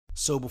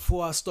So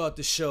before I start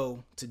the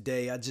show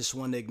today, I just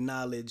want to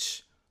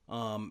acknowledge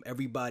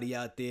everybody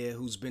out there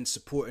who's been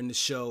supporting the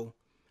show,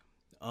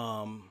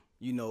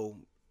 you know,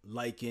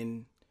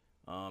 liking,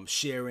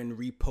 sharing,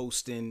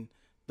 reposting,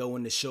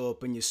 throwing the show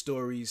up in your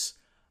stories.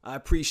 I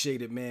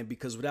appreciate it, man,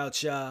 because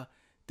without y'all,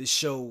 this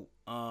show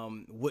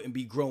wouldn't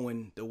be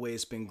growing the way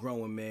it's been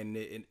growing, man.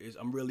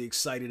 I'm really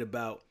excited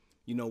about,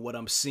 what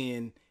I'm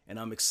seeing, and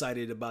I'm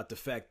excited about the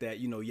fact that,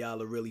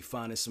 y'all are really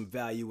finding some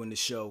value in the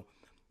show.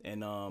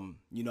 And,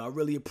 I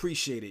really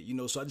appreciate it,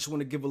 so I just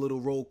want to give a little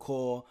roll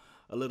call,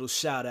 a little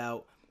shout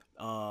out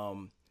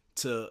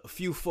to a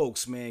few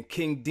folks, man.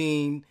 King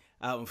Dean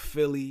out in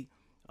Philly,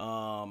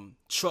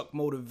 Truck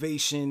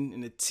Motivation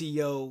in the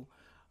TO,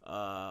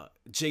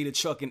 Jada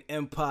Truck and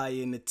Empire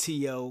in the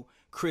TO,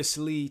 Chris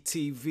Lee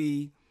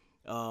TV,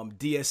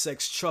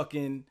 DSX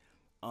Trucking,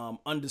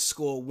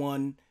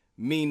 _1,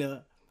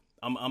 Mina.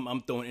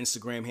 I'm throwing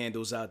Instagram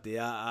handles out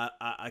there.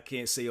 I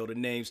can't say all the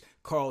names.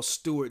 Carl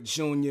Stewart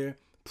Jr.,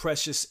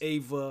 Precious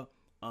Ava,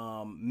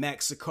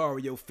 Max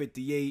Sicario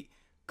 58,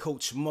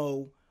 Coach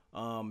Mo,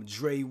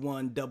 Dre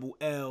 1 Double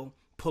L,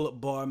 Pull Up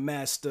Bar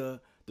Master,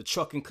 The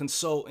Trucking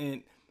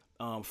Consultant,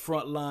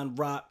 Frontline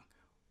Rock,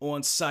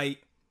 On Site,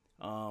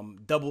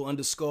 double_RN,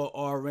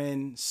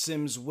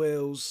 Sims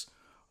Wills,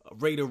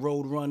 Raider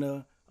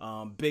Roadrunner,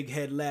 Big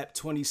Head Lap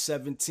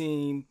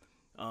 2017,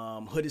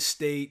 Hood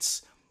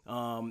Estates,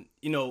 and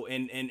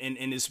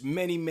there's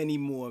many, many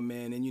more,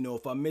 man. And,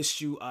 if I missed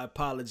you, I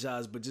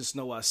apologize, but just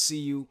know I see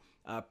you.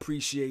 I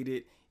appreciate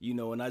it,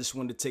 and I just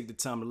wanted to take the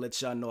time to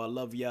let y'all know I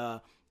love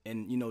y'all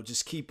and,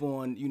 just keep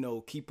on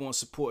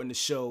supporting the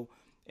show.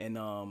 And,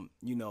 I'm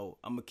going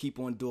to keep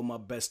on doing my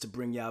best to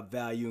bring y'all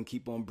value and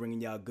keep on bringing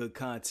y'all good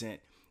content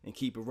and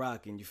keep it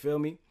rocking. You feel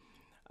me?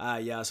 All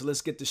right, y'all. So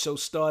let's get the show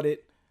started.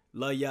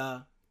 Love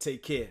y'all.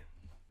 Take care.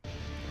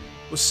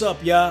 What's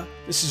up, y'all?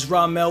 This is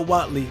Ramel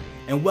Watley,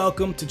 and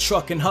welcome to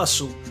Truck and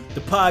Hustle,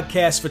 the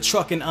podcast for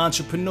trucking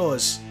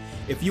entrepreneurs.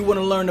 If you want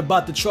to learn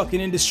about the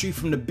trucking industry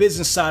from the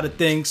business side of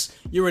things,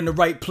 you're in the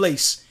right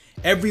place.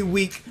 Every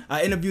week,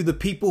 I interview the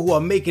people who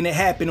are making it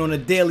happen on a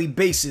daily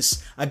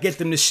basis. I get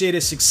them to share their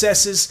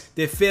successes,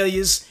 their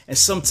failures, and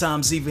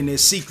sometimes even their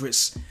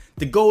secrets.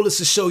 The goal is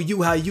to show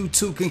you how you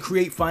too can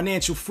create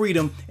financial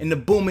freedom in the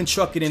booming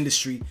trucking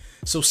industry.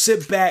 So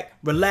sit back,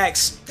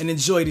 relax, and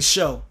enjoy the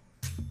show.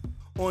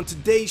 On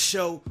today's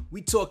show,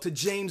 we talk to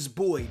James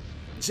Boyd.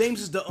 James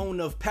is the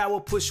owner of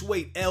Power Push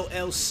Weight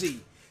LLC.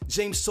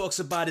 James talks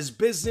about his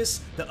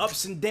business, the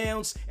ups and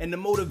downs, and the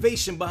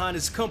motivation behind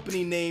his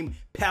company name,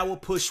 Power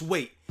Push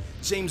Weight.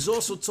 James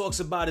also talks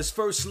about his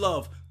first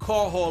love,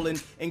 car hauling,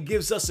 and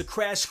gives us a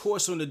crash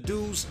course on the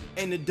do's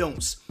and the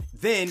don'ts.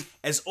 Then,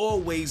 as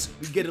always,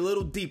 we get a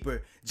little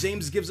deeper.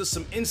 James gives us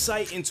some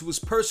insight into his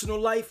personal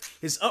life,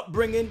 his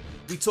upbringing.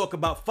 We talk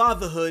about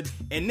fatherhood,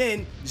 and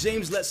then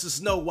James lets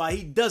us know why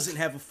he doesn't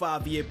have a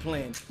 5-year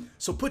plan.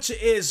 So put your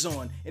ears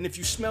on, and if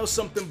you smell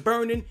something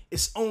burning,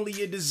 it's only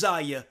your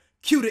desire.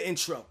 Cue the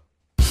intro.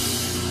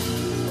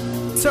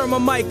 Turn my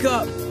mic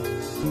up.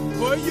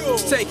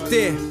 Take it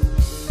there.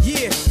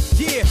 Yeah.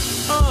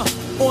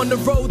 On the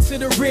road to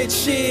the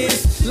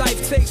riches,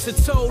 life takes a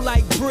toll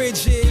like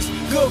bridges.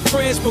 Good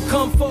friends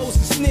become foes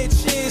and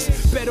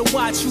snitches. Better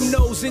watch who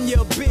knows in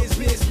your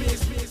business.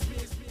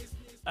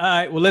 All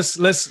right, well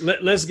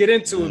let's get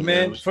into it,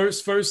 man.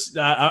 First,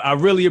 I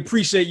really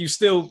appreciate you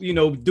still,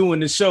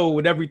 doing the show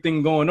with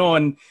everything going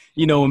on,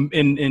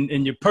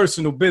 in your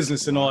personal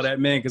business and all that,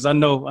 man. Because I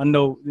know,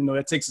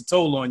 that takes a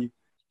toll on you.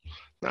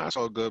 Nah, it's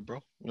all good,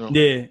 bro.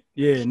 Yeah,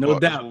 no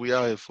doubt. That's what we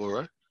out here for,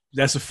 right?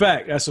 That's a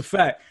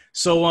fact.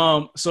 So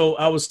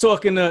I was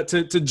talking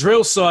to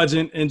Drill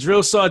Sergeant, and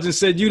Drill Sergeant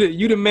said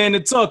you the man to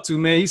talk to,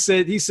 man. He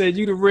said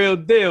you the real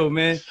deal,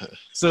 man.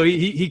 So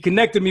he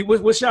connected me.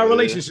 What's your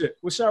relationship?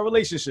 What's your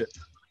relationship?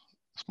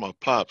 It's my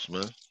pops,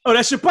 man. Oh,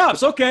 that's your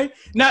pops. Okay.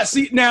 Now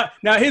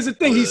here's the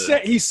thing.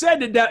 He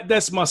said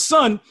that's my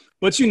son,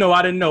 but I didn't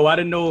know. I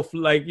didn't know if,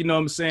 like, what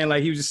I'm saying,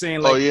 like he was just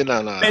saying, like,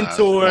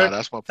 mentor.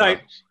 That's my pops.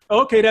 Type.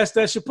 Okay,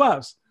 that's your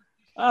pops.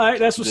 All right,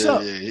 that's what's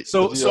up. Yeah.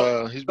 So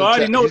he's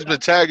been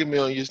tagging me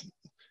on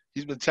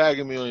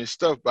your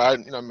stuff, but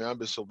I've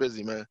been so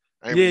busy, man.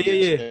 I ain't really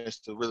get a chance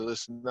to really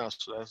listen now,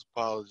 so that's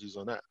apologies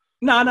on that.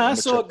 No,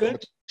 it's all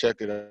good. Check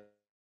it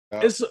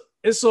out.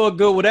 It's all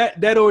good. Well,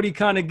 that already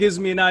kind of gives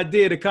me an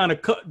idea to kind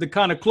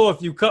of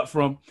cloth you cut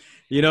from.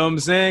 You know what I'm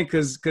saying?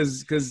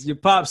 Because your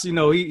pops,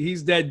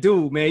 he's that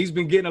dude, man. He's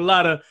been getting a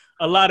lot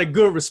of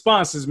good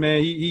responses,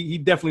 man. He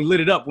definitely lit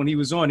it up when he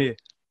was on here.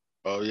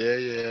 Oh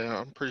yeah.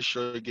 I'm pretty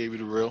sure he gave you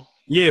the real.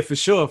 Yeah, for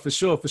sure.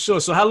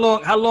 So how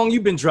long you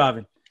been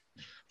driving?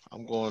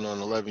 I'm going on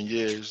 11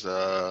 years.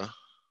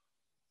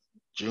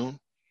 June.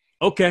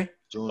 Okay.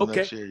 June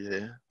next year,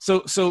 yeah.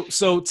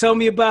 So tell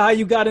me about how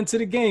you got into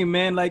the game,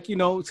 man. Like,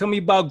 tell me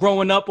about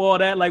growing up, all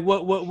that. Like,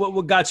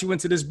 what got you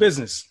into this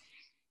business?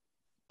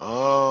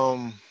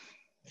 From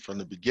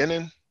the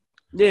beginning.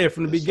 Yeah,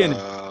 from the beginning.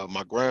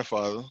 My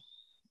grandfather,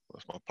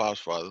 that's my pop's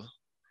father.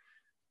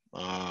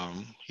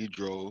 He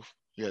drove.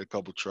 He had a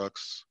couple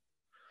trucks.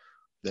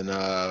 Then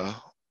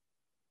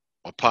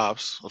my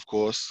pops, of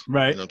course.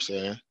 Right. You know what I'm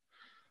saying?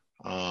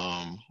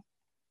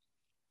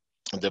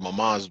 And then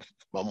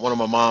one of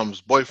my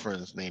mom's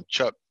boyfriends named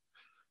Chuck.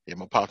 Yeah,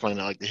 my pops might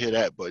not like to hear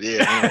that, but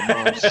yeah,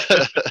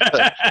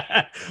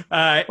 All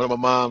right. one of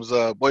my mom's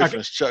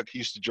boyfriends, Chuck, he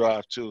used to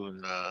drive too,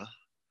 and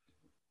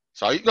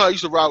so I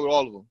used to ride with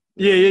all of them.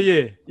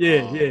 Yeah.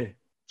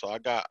 So I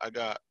got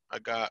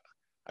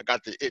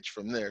the itch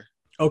from there.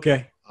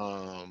 Okay.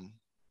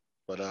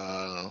 But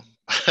my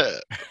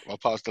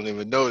pops don't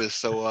even know this,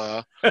 so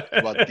I'm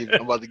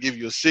about to give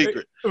you a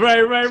secret. Right.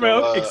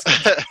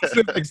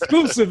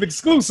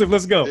 Exclusive.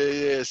 Let's go.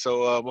 Yeah.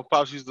 So my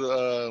pops used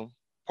to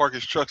park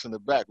his trucks in the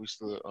back. We used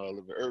to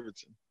live in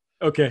Irvington.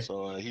 Okay.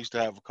 So he used to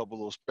have a couple of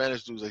little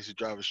Spanish dudes that used to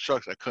drive his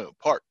trucks that couldn't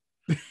park.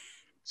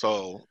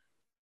 So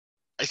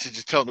I should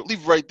just tell them,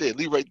 leave right there.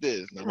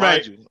 Now,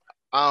 mind you,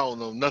 I don't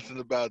know nothing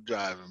about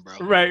driving, bro.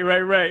 Right.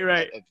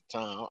 At the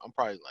time, I'm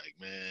probably like,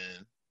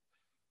 man,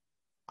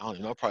 I don't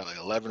even know, probably like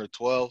 11 or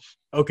 12.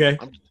 Okay.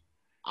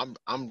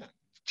 I'm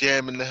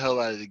jamming the hell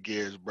out of the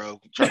gears, bro.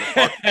 Trying to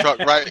park the truck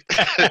right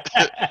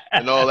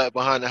and all that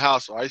behind the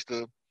house. So I used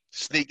to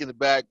sneak in the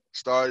back,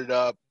 start it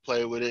up,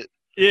 play with it.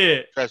 Yeah.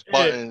 Press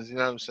buttons, you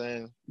know what I'm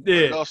saying? Yeah.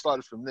 It all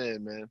started from there,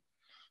 man.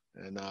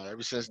 And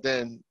ever since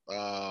then,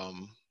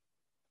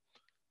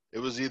 it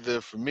was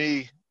either for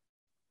me,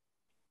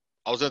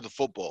 I was into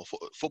football.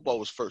 Football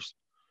was first.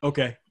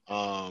 Okay.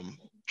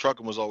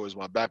 Trucking was always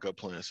my backup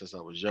plan since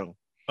I was young.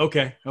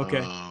 Okay.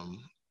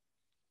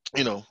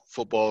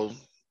 Football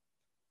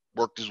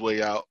worked his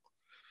way out.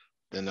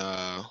 Then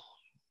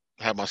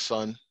had my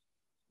son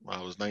when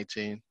I was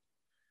 19.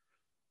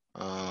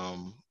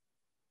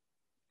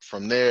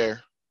 From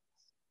there,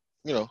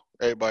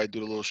 everybody do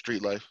the little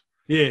street life.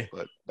 Yeah.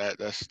 But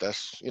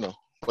that's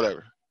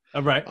whatever.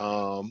 All right.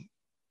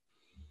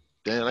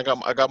 Then I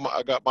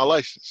got my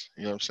license.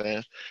 You know what I'm saying?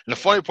 And the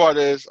funny part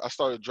is, I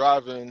started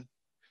driving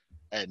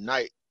at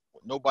night.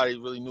 Nobody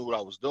really knew what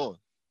I was doing.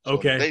 So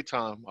okay. In the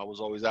daytime, I was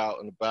always out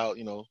and about.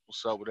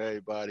 What's up with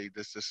everybody?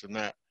 This and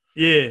that.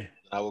 Yeah. And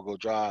I would go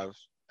drive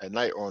at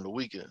night or on the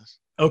weekends.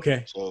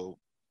 Okay. So.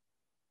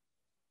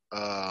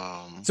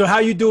 So how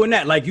you doing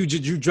that? Like you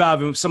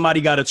driving?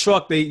 Somebody got a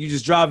truck? You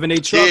just driving a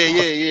truck?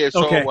 Yeah.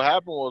 So what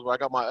happened was, when I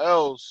got my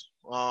L's,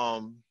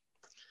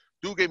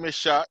 dude gave me a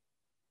shot.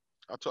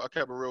 I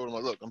kept it real with him.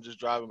 Like, look, I'm just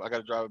driving. I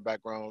got a driving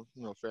background,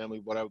 family,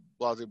 whatever,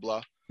 blah, blah,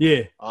 blah.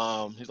 Yeah.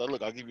 He's like,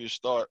 look, I'll give you a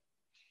start.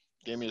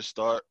 Gave me a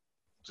start.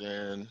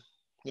 And,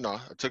 I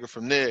took it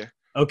from there.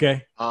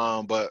 Okay.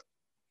 But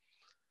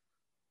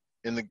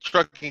in the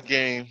trucking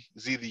game,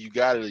 it's either you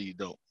got it or you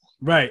don't.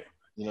 Right.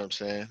 You know what I'm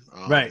saying?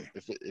 Right.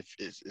 If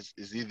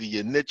it's either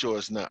your niche or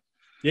it's not.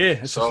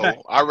 Yeah. So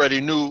I already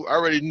knew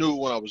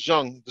when I was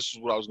young, this is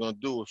what I was going to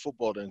do if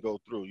football didn't go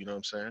through. You know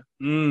what I'm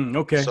saying?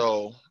 Okay.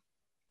 So,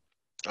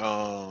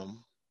 I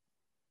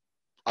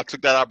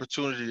took that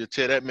opportunity to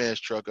tear that man's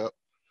truck up.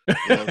 You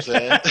know what I'm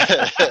saying?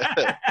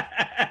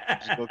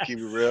 Just gonna keep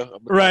it real.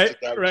 Right. I took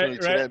the opportunity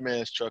to tear that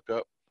man's truck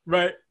up.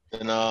 Right.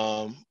 And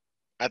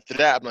after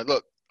that, I'm like,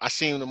 look, I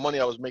seen the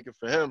money I was making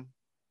for him.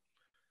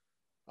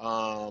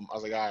 I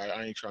was like, all right,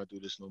 I ain't trying to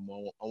do this no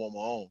more. I want my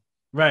own.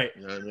 Right.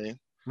 You know what I mean?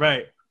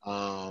 Right.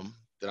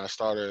 Then I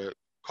started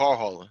car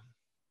hauling.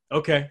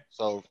 Okay.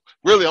 So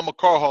really, I'm a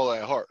car hauler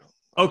at heart.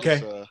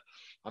 Okay.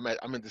 I'm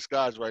in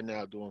disguise right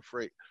now doing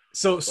freight.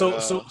 So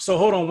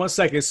hold on one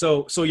second.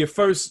 So your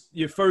first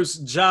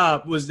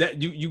job was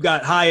that you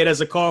got hired as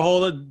a car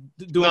hauler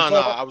doing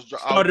I was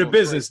started a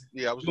business.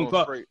 Freight. Yeah, I was doing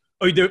freight.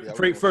 Oh, you did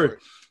freight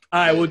first. All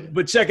right, well,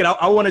 but check it out.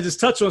 I want to just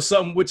touch on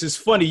something which is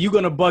funny. You're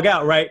gonna bug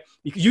out, right?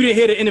 You didn't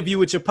hear the interview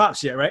with your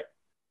pops yet, right?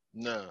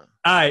 No.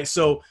 All right,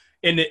 so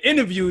in the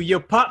interview,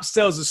 your pops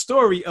tells a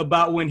story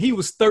about when he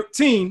was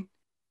 13,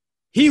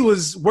 he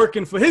was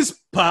working for his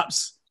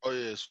pops. Oh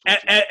yeah,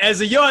 as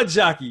a yard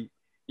jockey.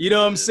 You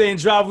know what I'm saying?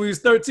 Drive when he was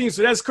 13.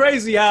 So that's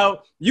crazy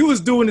how you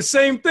was doing the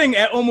same thing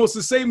at almost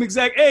the same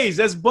exact age.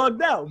 That's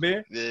bugged out,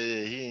 man. Yeah,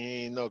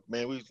 he ain't know,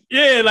 man.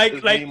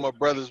 Like me and my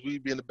brothers, we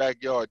be in the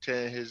backyard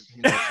tearing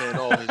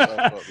all his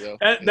stuff up, yo.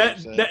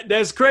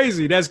 That's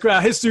crazy. That's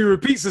crazy. History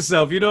repeats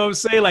itself. You know what I'm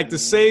saying? Like the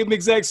same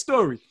exact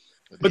story.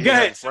 But go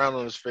ahead. He'll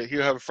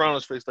have a frown on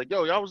his face, like,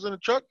 yo, y'all was in the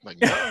truck? I'm like,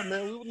 nah,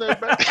 man, we were never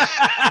back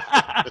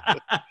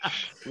there.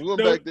 We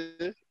went back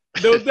there.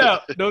 No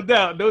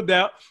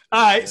doubt.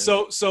 All right,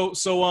 so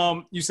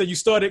you said you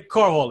started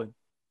car hauling.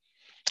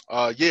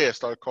 Yeah, I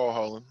started car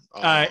hauling.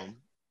 All right.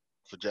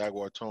 For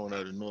Jaguar Towing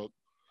out of Newark.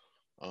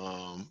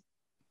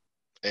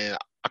 And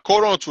I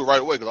caught on to it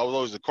right away because I was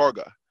always a car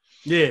guy.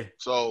 Yeah.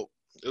 So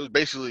it was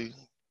basically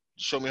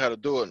show me how to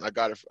do it, and I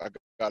got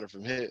it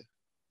from here.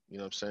 You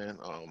know what I'm saying?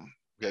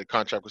 We had a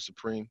contract with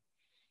Supreme.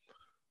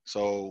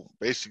 So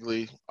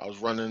basically, I was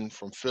running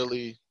from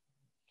Philly,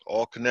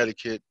 all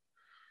Connecticut,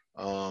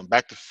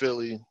 back to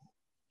Philly,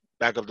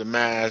 back up to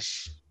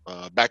Mass,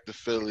 back to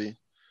Philly,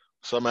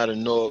 some out of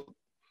Newark.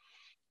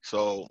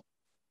 So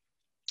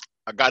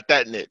I got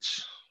that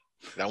niche.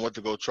 And I went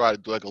to go try to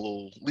do like a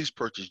little lease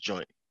purchase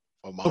joint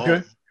on my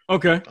own.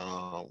 Okay.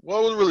 Well, it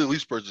wasn't really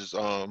lease purchase.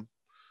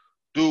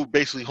 Dude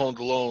basically owned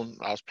the loan.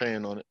 I was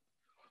paying on it.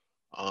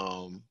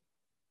 Um,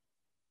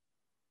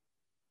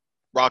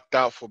 rocked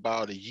out for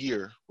about a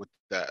year with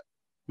that.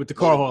 With the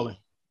car Motor Blue. hauling.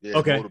 Yeah,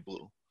 Okay. Motor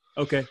Blue.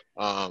 Okay.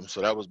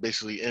 So that was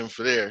basically in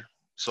for there.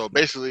 So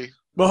basically,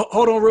 But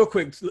hold on real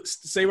quick.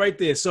 Say right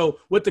there. So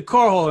with the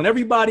car hauling,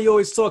 everybody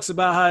always talks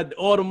about how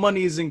all the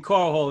money is in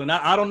car hauling.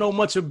 I don't know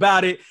much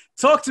about it.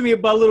 Talk to me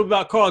about a little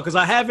about car because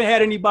I haven't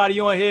had anybody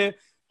on here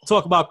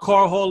talk about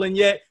car hauling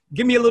yet.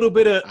 Give me a little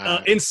bit of all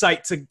right,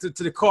 insight to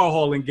the car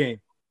hauling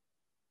game.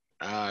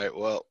 all right.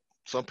 Well,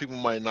 some people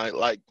might not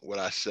like what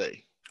I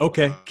say.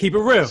 Okay. Keep it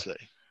What I real. say,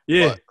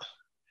 Yeah. but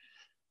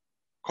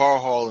car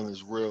hauling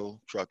is real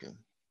trucking.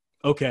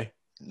 Okay.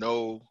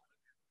 No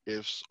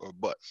ifs or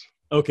buts.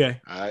 Okay.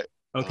 All right.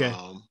 Okay.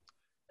 Um,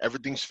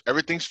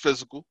 everything's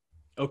physical.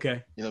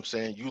 Okay. You know what I'm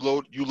saying? You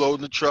load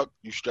in the truck,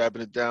 you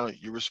strapping it down,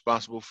 you're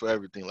responsible for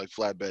everything, like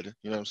flatbedding,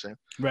 you know what I'm saying?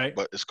 Right.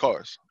 But it's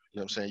cars. You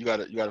know what I'm saying?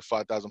 You got a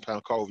 5,000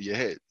 pound car over your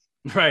head.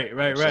 Right. You know Right.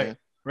 what I'm Right. saying?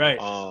 Right.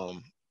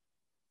 Um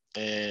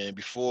and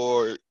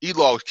before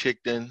E-Logs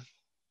kicked in,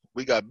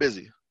 we got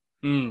busy.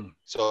 Mm.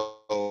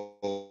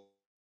 So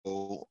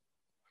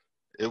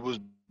it was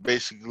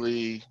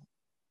basically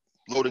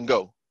load and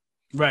go.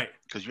 Right.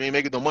 Because you ain't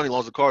making no money as long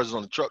as the cars is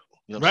on the truck.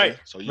 You know what I'm Right.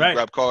 saying? So you Right.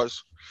 grab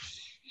cars,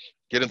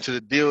 get them to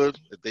the dealer.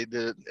 If they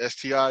did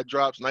STI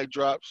drops, night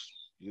drops,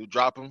 you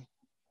drop them,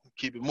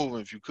 keep it moving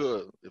if you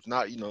could. If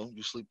not,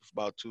 you sleep for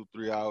about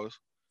 2-3 hours,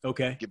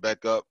 Okay. get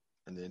back up,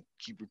 and then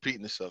keep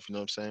repeating yourself. You know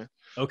what I'm saying?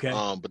 Okay.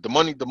 But the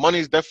money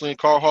is definitely in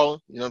car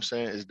hauling. You know what I'm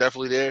saying? It's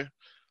definitely there.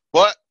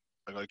 But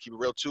I gotta keep it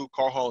real too.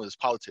 Car hauling is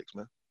politics,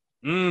 man.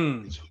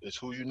 Mm. It's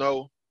who you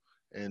know,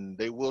 and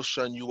they will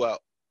shun you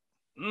out.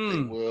 They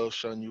Mm. will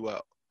shun you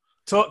out.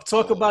 Talk So,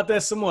 about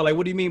that some more. Like,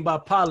 what do you mean by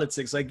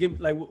politics? Like,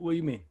 what do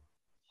you mean?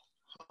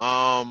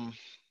 um,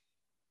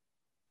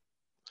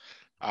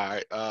 all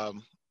right.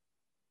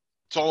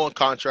 It's all on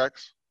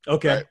contracts,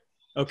 Okay. right?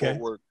 Okay.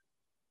 Fort Worth.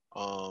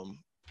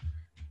 Um,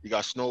 you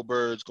got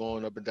snowbirds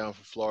going up and down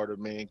from Florida,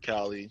 Maine,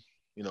 Cali,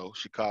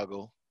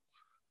 Chicago.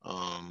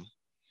 Um,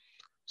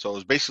 so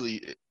it's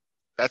basically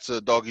that's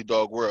a doggy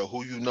dog world.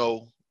 Who you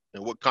know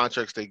and what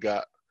contracts they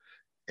got,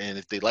 and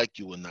if they like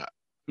you or not.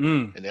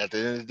 Mm. And at the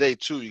end of the day,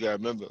 too, you gotta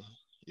remember,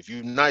 if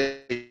you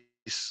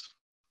nice,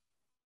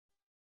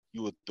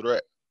 you a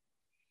threat.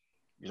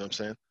 You know what I'm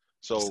saying?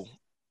 So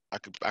I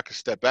could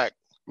step back.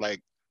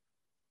 Like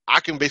I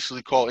can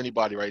basically call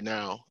anybody right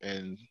now,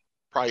 and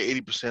probably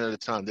 80% of the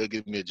time they'll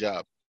give me a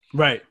job,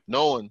 Right.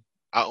 knowing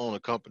I own a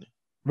company.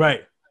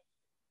 Right.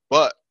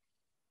 But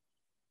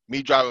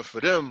me driving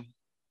for them,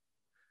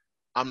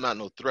 I'm not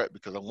no threat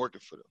because I'm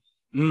working for them.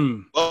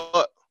 Mm.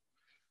 But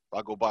if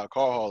I go buy a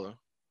car hauler,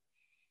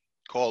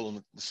 call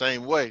them the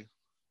same way,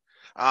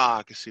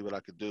 I can see what I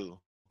could do.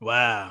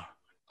 Wow.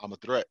 I'm a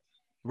threat.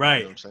 You know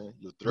Right. what I'm saying?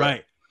 You're a threat.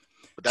 Right.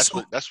 But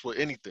So that's for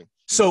anything.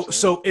 You know what so I'm saying?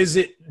 so is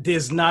it?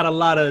 There's not a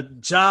lot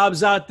of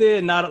jobs out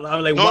there. Not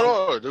like No, what?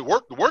 no, the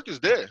work is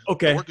there. The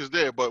Okay. work is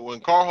there. But when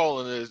car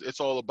hauling it's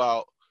all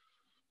about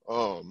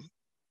um,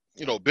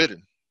 bidding. You know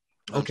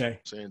what I'm Okay.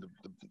 saying?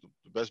 The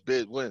best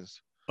bid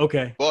wins.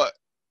 Okay. But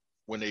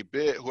when they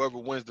bid, whoever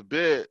wins the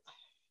bid,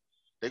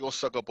 they gonna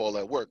suck up all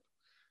that work.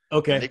 And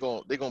Okay.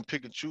 they gonna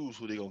pick and choose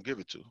who they gonna give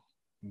it to. You know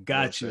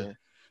what I'm Got you. saying? You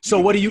So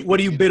could what be do you you could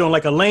be bid on?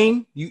 Like a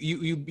lane?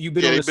 You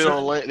bid Yeah, on they a bid on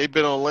certain? lane. They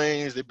bid on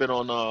lanes. They bid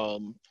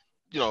on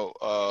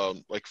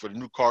like for the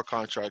new car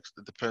contracts.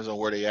 It depends on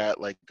where they at.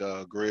 Like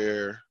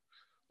Greer,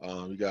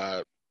 we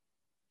got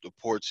the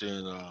ports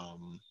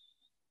in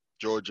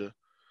Georgia.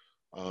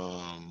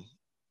 Um,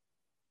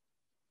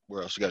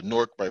 where else? You got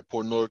Newark, right?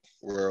 Port Newark,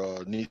 where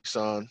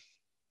Nissan.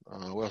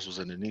 What else was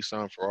in there?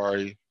 Nissan,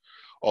 Ferrari,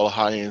 all the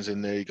high ends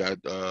in there. You got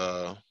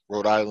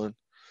Rhode Island.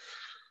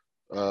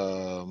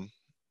 Um,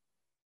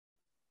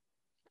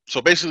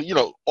 so basically,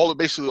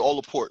 basically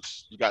all the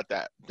ports. You got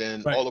that.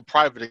 Then Right. all the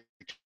private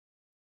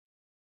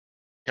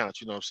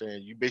accounts. You know what I'm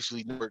saying? You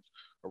basically work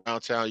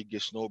around town. You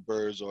get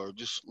snowbirds or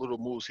just little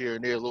moves here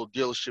and there, little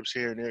dealerships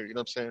here and there. You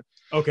know what I'm saying?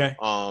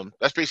 Okay.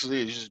 That's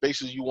basically it. It's just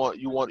basically you want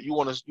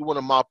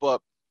to mop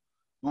up.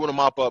 You want to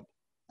mop up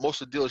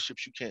most of the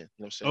dealerships you can. You know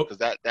what I'm saying? Oh, Because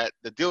that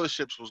the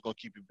dealerships was gonna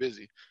keep you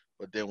busy.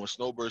 But then when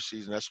snowbird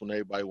season, that's when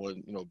everybody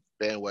want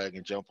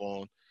bandwagon jump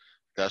on.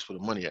 That's where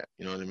the money at.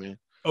 You know what I mean?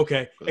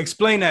 okay. Because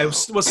Explain that.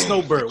 What's they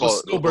snowbird? call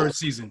What's it snowbird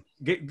season?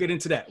 Get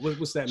into that.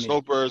 What's that mean?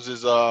 snowbirds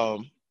is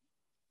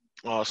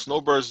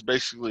snowbirds is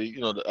basically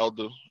the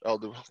elder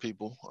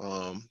people.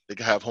 They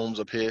can have homes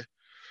up here.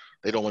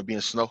 They don't want to be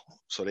in snow,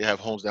 so they have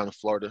homes down in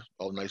Florida,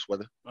 all nice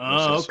weather. You know what I'm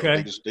Oh,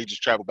 saying? So they okay.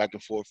 just travel back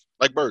and forth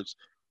like birds.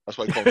 That's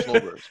why you call them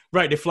snowbirds.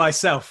 Right. They fly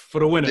south for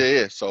the winter.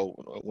 Yeah, yeah. So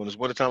when it's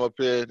wintertime up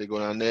here, they go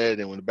down there.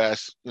 Then when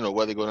the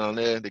weather go down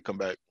there, they come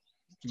back.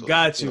 So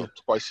Got you.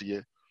 twice a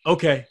year.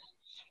 Okay.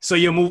 So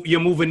you're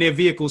moving their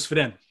vehicles for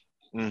them.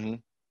 Mm-hmm.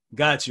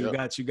 Got you. Yep.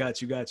 Got you.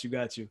 Got you. Got you.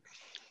 Got you.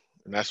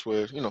 And that's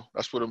where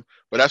that's where them.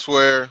 But that's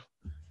where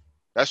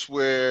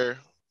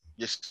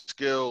your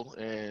skill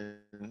and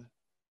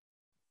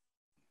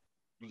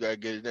you gotta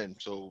get it in.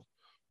 So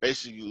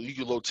basically, you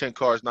can load 10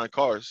 cars, 9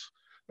 cars.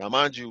 Now,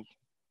 mind you,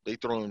 they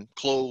throwing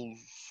clothes,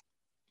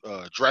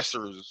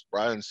 dressers,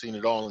 bro. I hadn't seen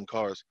it all in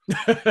cars.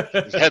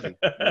 It's heavy.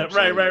 You know what I'm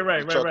saying?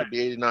 Your truck could be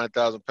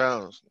 89,000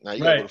 pounds. Now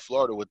you gotta go to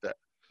Florida with that.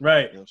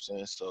 Right. You know what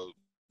I'm saying? So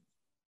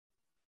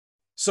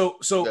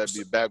you gotta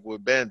be a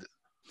backwood bandit.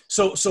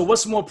 So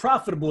what's more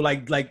profitable,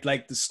 like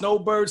the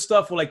Snowbird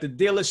stuff or like the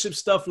dealership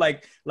stuff?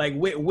 Like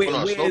where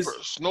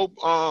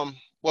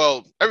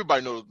well,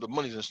 everybody knows the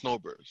money's in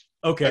Snowbirds.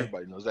 Okay.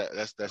 Everybody knows that.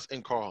 That's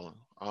in car hauling.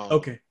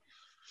 Okay.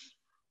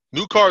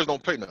 New cars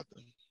don't pay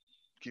nothing.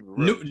 Keep it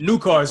real. New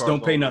cars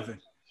don't pay nothing.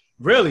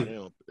 Really?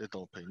 It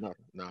don't pay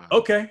nothing. Nah.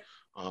 Okay.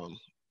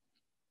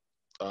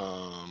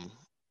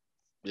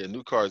 Yeah,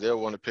 new cars,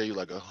 they'll want to pay you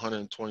like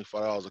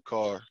 $125 a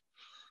car.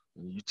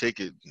 And you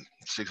take it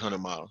 600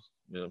 miles.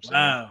 You know what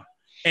I'm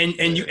saying?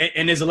 Wow.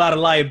 And there's a lot of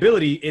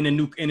liability in the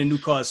new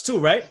cars too,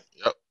 right?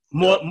 Yep.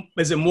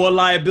 Is it more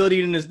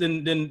liability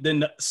than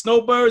the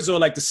Snowbirds, or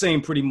like the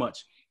same pretty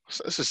much?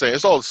 It's the same.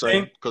 It's all the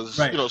same because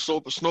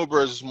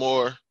Snowbirds is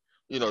more.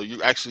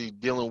 You're actually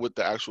dealing with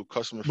the actual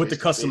customer. With the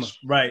customer,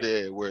 right?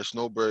 Yeah, where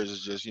Snowbirds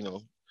is just,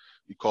 you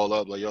call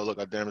up like, yo, look,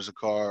 I damaged the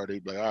car. They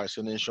be like, all right,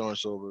 send the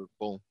insurance over.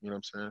 Boom. You know what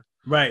I'm saying?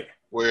 Right.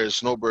 Whereas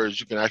Snowbirds,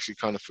 you can actually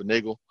kind of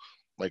finagle.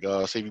 Like,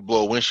 say if you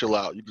blow a windshield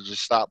out, you can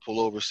just stop, pull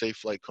over, safe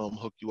flight, come,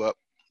 hook you up,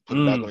 put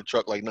it back on the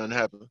truck like nothing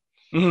happened.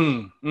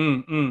 You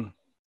know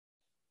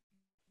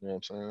what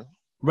I'm saying?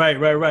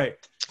 Right.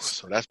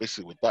 So that's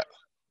basically what that,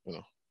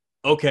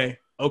 Okay.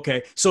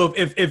 So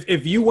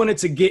if you wanted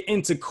to get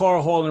into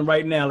car hauling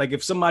right now, like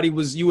if somebody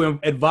was, you were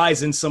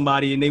advising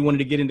somebody and they wanted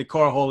to get into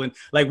car hauling,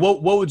 like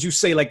what would you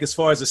say, like as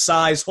far as a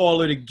size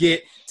hauler to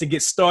get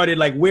started,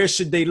 like where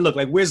should they look?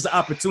 Like where's the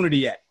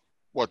opportunity at?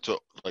 What, to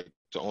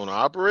own and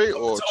operate,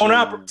 or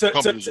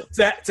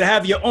to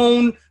have your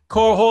own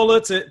car hauler,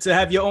 to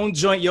have your own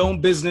joint, your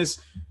own business?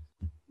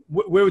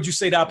 Where would you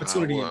say the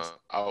opportunity is?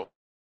 I'm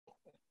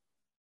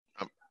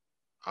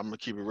gonna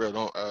keep it real.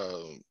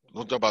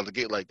 Don't jump out the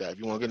gate like that. If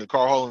you want to get into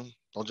car hauling,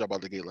 don't jump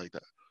out the gate like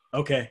that.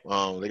 Okay.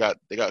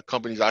 They got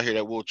companies out here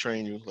that will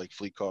train you, like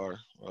Fleet Car,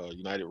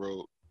 United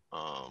Road.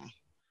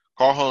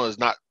 Car hauling is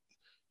not.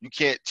 You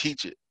can't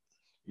teach it.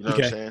 You know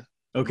what I'm saying?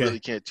 Okay. You really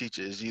can't teach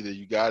it. It's either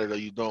you got it or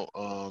you don't.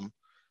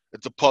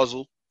 It's a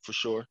puzzle for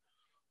sure.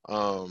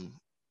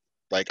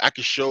 Like I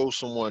could show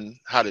someone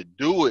how to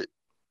do it,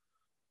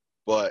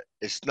 but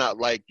it's not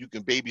like you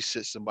can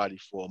babysit somebody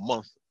for a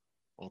month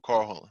on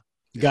car hauling.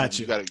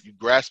 Gotcha. You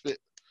grasp it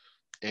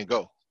and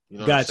go. You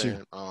know what I'm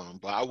saying? You.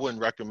 But I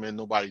wouldn't recommend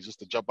nobody just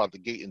to jump out the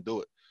gate and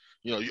do it.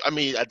 I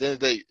mean, at the end of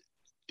the day,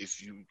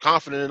 if you're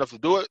confident enough to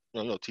do it,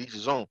 to each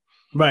his own.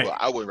 Right. But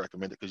I wouldn't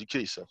recommend it because you kill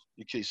yourself.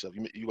 You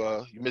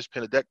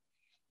mispin a deck,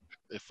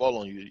 it fall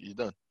on you. You're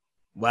done.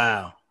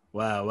 Wow.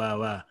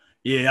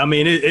 Yeah, I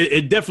mean,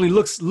 it definitely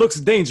looks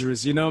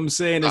dangerous. You know what I'm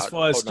saying? As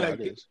far as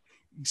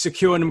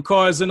securing them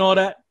cars and all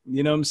that.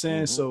 You know what I'm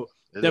saying? Mm-hmm. So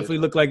definitely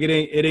look like it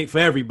ain't for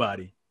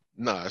everybody.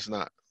 No, it's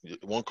not.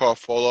 One car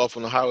fall off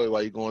on the highway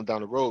while you're going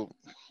down the road.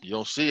 You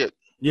don't see it.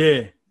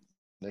 Yeah.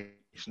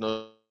 Next, you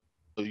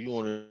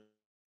on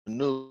the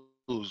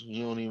news.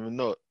 You don't even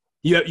know it.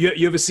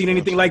 You ever seen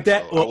anything like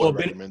that? Or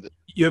been,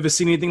 you ever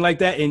seen anything like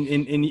that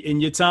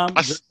in your time?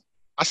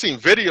 I seen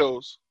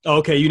videos. Oh,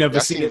 okay, you never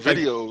seen it.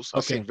 Videos.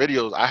 I seen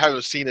videos. I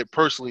haven't seen it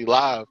personally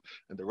live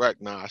and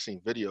direct. Nah, I seen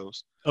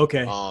videos.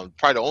 Okay.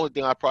 Probably the only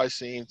thing I probably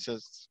seen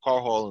since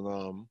car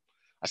hauling.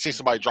 I seen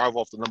somebody drive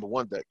off the number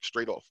one deck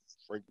straight off.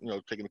 Right,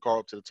 taking the car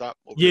up to the top.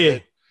 Yeah.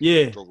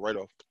 Drove right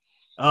off.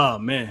 Oh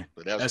man.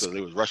 But that's because they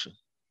was rushing.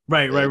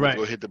 Right.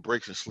 Go hit the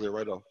brakes and slid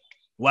right off.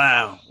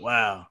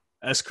 Wow.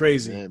 That's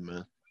crazy. Yeah,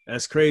 man.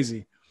 That's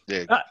crazy.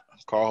 Yeah.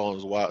 Car hauling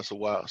is wild.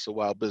 It's a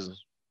wild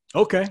business.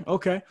 Okay. All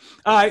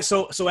right.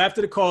 So after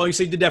the car, you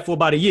said you did that for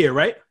about a year,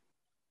 right?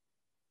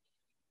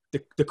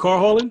 The car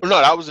hauling? No,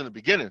 that was in the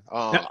beginning.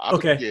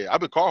 I've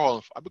been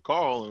car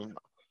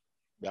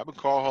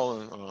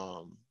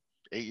hauling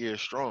 8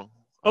 years strong.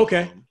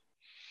 Okay.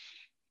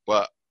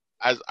 But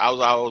as I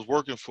was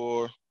working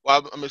for,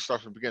 I'm gonna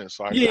start from the beginning.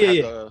 So I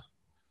had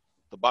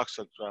the box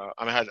truck job.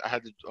 I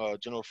had the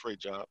general freight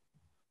job.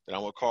 Then I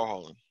went car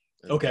hauling.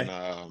 And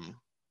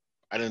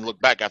I didn't look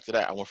back after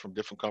that. I went from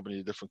different company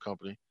to different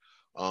company,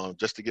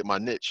 just to get my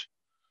niche.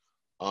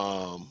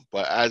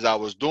 But as I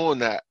was doing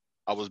that,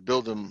 I was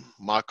building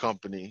my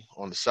company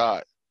on the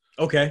side.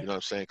 Okay. You know what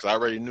I'm saying? Because I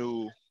already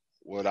knew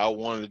what I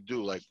wanted to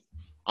do. Like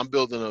I want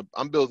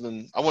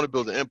to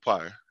build an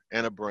empire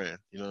and a brand.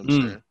 You know what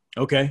I'm saying?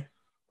 Okay.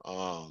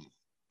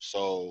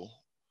 So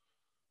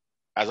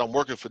as I'm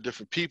working for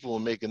different people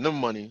and making them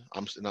money,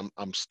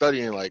 I'm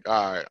studying, like,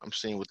 all right, I'm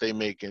seeing what they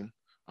making.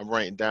 I'm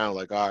writing down,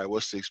 like, all right,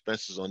 what's the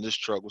expenses on this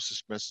truck? What's the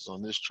expenses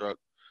on this truck?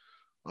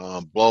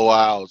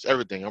 Blowouts,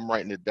 everything. I'm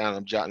writing it down.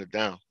 I'm jotting it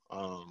down.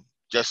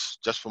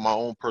 Just for my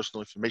own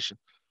personal information.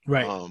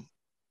 Right.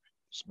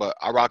 But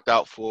I rocked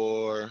out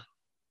for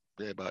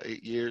about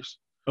 8 years.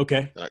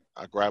 Okay.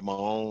 I grabbed my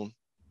own.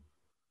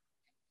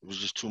 It was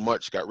just too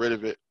much. Got rid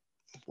of it.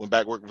 Went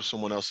back working for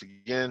someone else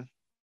again.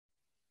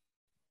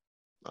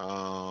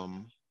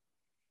 And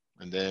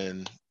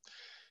then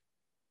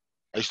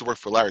I used to work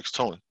for Larry's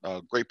Towing.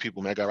 Great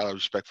people, man. I got a lot of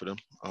respect for them.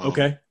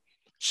 Okay.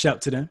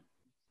 Shout to them.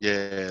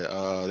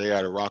 Yeah, they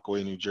out of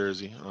Rockaway, New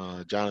Jersey.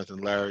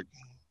 Jonathan Larrick,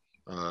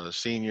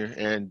 senior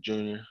and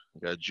junior.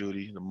 We got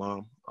Judy, the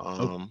mom.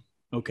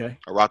 Okay.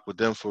 I rocked with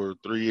them for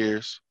 3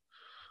 years.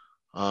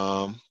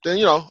 Then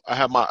I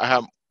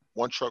have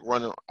one truck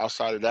running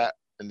outside of that,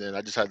 and then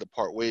I just had to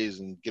part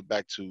ways and get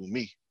back to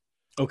me.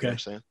 You know what I'm Okay.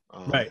 saying?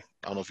 Right.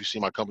 I don't know if you see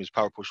my company's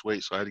Power Push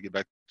Weight, so I had to get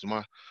back to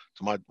my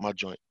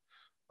joint.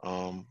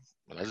 And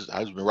I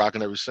just been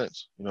rocking ever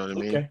since. You know what I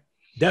mean? Okay.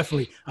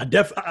 Definitely. I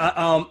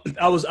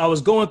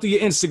was going through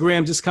your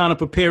Instagram, just kind of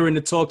preparing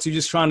to talk to you,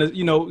 just trying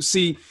to,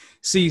 see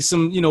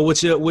some,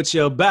 what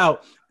you're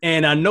about.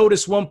 And I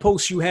noticed one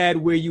post you had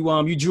where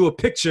you drew a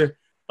picture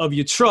of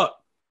your truck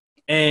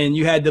and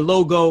you had the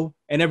logo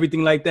and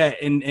everything like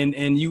that.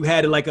 And you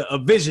had like a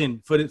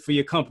vision for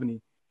your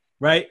company,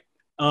 right?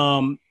 You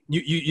know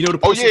the Oh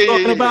post I'm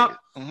talking about?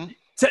 yeah. Mm-hmm.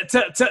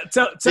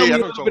 Tell me a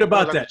little bit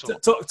about that.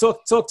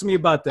 Talk to me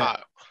about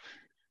that.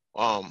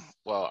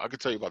 Well, I could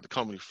tell you about the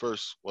company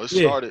first. Well,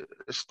 Yeah.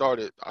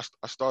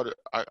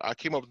 I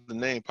came up with the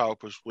name Power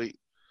Push Weight.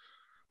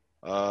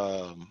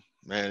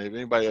 Man, if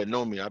anybody had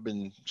known me, I've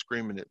been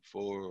screaming it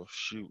for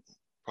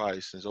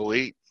probably since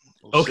 08,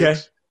 Okay.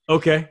 06.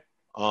 Okay.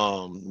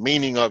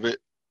 Meaning of it,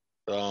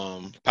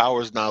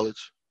 power is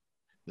knowledge.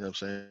 You know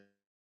what I'm saying?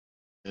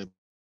 It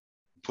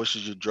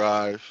pushes your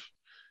drive,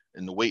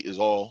 and the weight is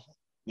all.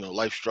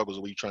 Life struggles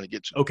are what you're trying to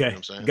get to. You know Okay. what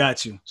I'm saying?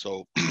 Got you.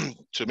 So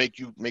to make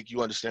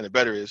you understand it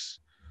better is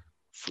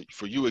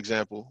for you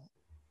example,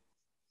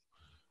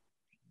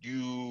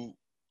 you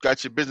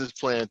got your business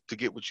plan to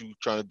get what you're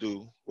trying to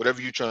do,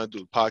 whatever you're trying to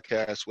do,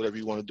 podcast, whatever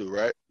you want to do,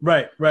 right?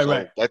 Right.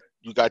 So that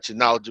you got your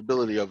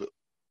knowledgeability of it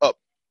up,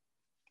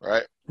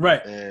 right?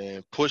 Right.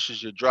 And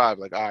pushes your drive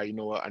like, all right, you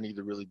know what? I need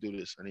to really do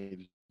this. I need to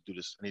do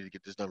this. I need to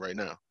get this done right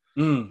now.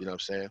 You know what I'm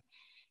saying?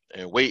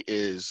 And weight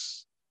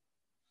is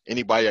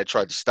anybody that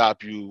tried to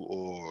stop you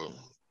or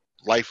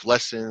life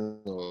lesson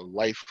or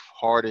life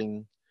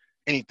hardening,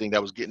 anything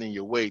that was getting in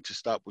your way to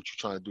stop what you're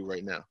trying to do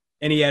right now.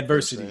 Any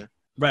adversity. You know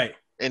right.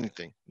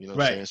 Anything. You know what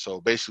right. I'm saying?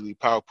 So basically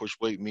Power Push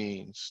Weight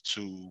means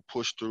to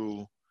push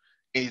through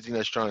anything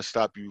that's trying to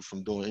stop you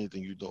from doing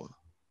anything you're doing.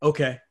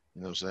 Okay.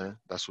 You know what I'm saying?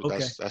 That's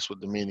what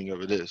the meaning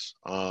of it is.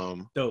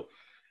 Dope.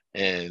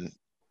 And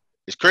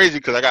it's crazy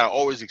because I gotta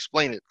always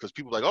explain it because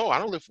people are like, oh, I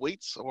don't lift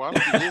weights or I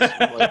don't do this.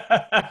 Like,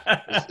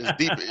 it's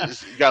deep.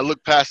 You gotta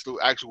look past the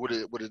actual what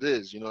it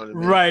is. You know what I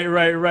mean? Right.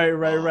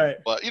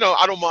 But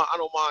I don't mind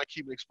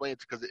keeping explaining it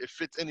because it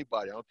fits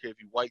anybody. I don't care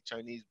if you're white,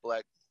 Chinese,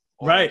 black,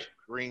 orange,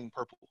 green,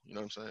 purple. You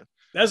know what I'm saying?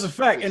 That's a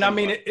fact. And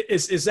anybody. I mean,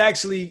 it's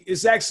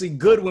actually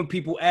good when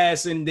people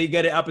ask and they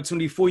get an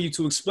opportunity for you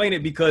to explain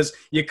it because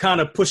you're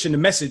kind of pushing the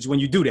message when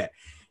you do that.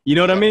 You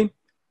know what I mean?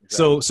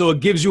 Exactly. So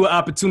it gives you an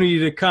opportunity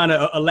to kind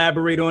of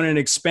elaborate on it and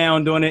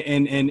expound on it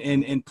and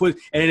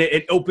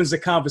it opens the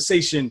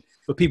conversation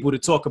for people to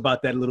talk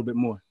about that a little bit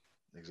more.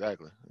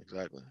 Exactly.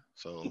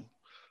 So,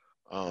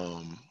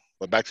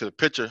 but back to the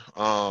picture.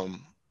 I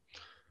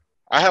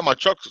had my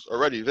trucks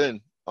already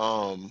then.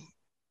 That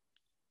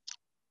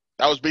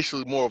was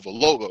basically more of a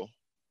logo.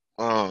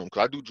 Cause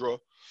I do draw.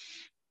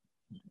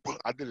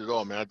 I did it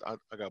all, man. I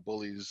got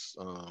bullies.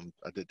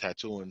 I did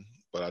tattooing,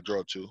 but I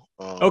draw too.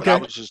 Okay.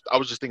 But I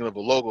was just thinking of a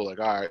logo, like,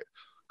 all right,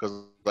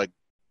 because like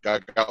I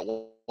got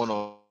one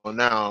on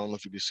now. I don't know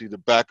if you can see the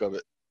back of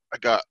it. I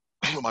got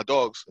my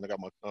dogs, and I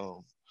got my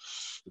the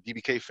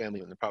DBK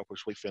family and the Power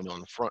Push Weight family on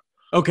the front.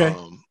 Okay.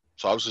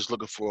 So I was just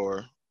looking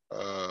for.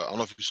 I don't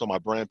know if you saw my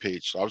brand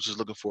page. So I was just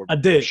looking for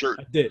a shirt.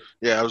 I did.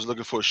 Yeah, I was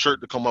looking for a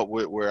shirt to come up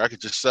with where I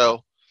could just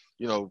sell,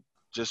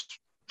 just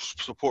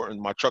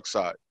supporting my truck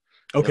side.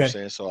 You know what I'm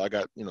saying? So I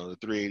got, the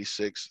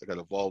 386. I got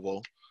a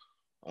Volvo.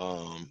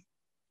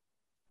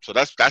 So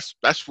that's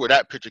where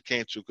that picture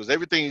came to. Because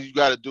everything you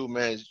got to do,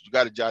 man, is you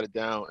got to jot it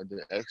down and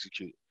then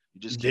execute. You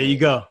just can't, there you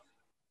go.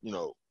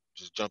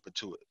 Just jump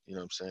into it. You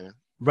know what I'm saying?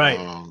 Right.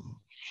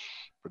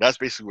 But that's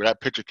basically where that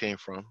picture came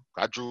from.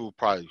 I drew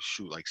probably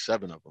like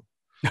 7 of them.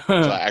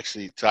 So I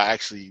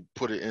actually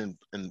put it in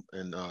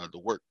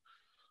the work.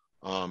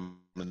 And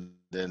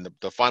then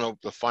the final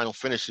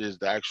finish is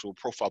the actual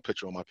profile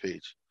picture on my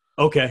page.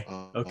 Okay.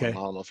 I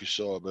don't know if you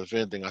saw it, but if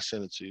anything, I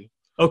sent it to you.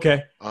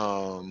 Okay.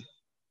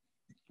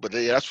 But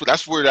yeah,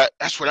 that's where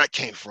that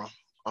came from.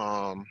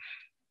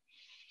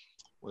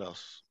 What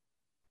else?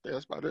 Yeah,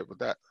 that's about it with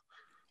that.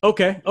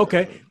 Okay.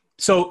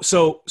 So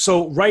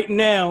right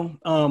now,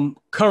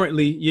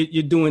 currently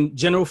you're doing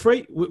general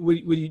freight. What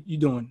are you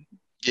doing?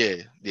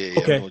 Yeah.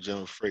 Okay. I'm doing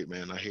general freight,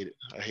 man. I hate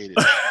it.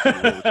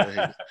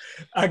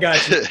 I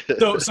got you.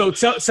 So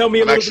tell me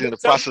a little bit. I'm actually in the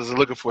process of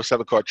looking for a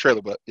 7-car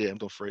trailer, but yeah, I'm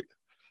doing freight.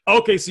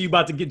 Okay, so you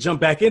about to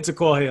jump back into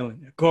car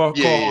hauling.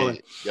 Yeah.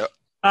 Yep.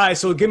 All right,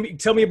 so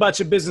tell me about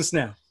your business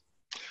now.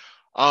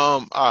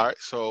 All right.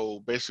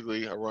 So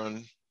basically, I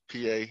run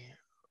PA,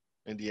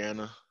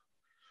 Indiana,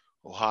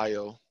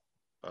 Ohio,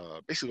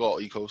 basically all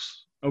East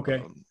Coast.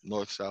 Okay.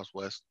 North, South,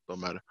 West,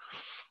 don't matter.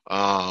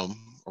 I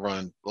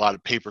run a lot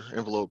of paper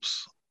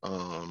envelopes,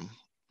 and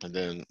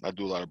then I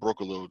do a lot of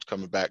broker loads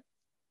coming back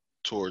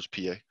towards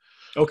PA.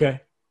 Okay.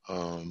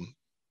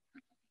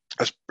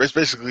 that's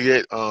basically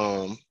it.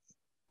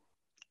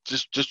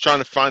 Just trying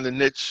to find a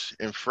niche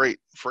in freight.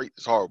 Freight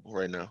is horrible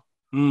right now.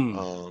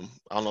 Mm.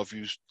 I don't know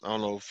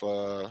if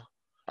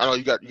I don't know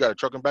you got a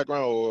trucking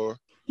background or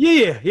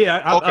Yeah.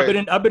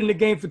 okay, I've been in the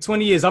game for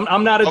 20 years.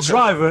 I'm not a okay,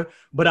 driver,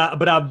 but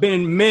I've been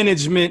in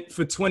management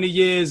for 20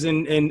 years,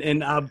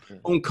 and I've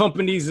owned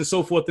companies and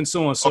so forth and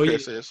so on. So okay. yeah,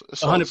 So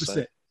it's all the same.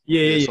 100%.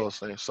 Yeah, Yeah, yeah, it's yeah, all the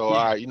same. So yeah.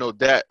 all right, you know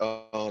that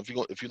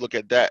if you look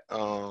at that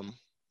on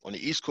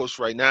the East Coast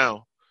right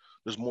now,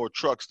 there's more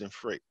trucks than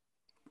freight.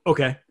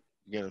 Okay.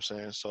 You get what I'm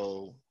saying?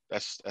 So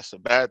that's a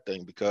bad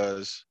thing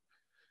because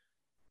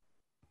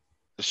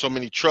there's so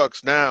many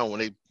trucks now when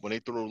they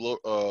throw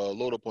a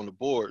load up on the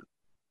board,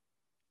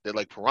 they're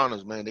like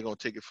piranhas, man. They're gonna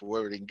take it for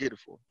wherever they can get it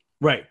for.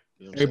 Right.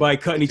 You know what I'm saying? Everybody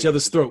cutting They each take it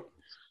other's for throat.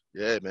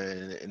 yeah,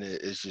 man, and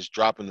it's just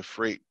dropping the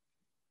freight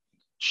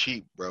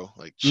cheap, bro.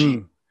 Like cheap.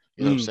 Mm.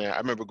 You know what I'm Mm. saying? I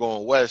remember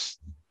going west.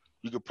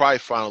 You could probably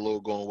find a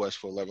load going west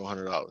for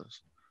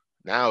 $1,100.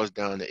 Now it's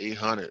down to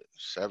 800,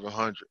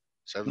 700, Mm.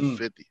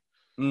 750.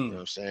 You know what Mm.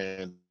 I'm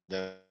saying?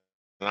 Then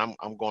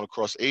I'm going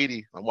across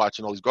 80. I'm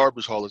watching all these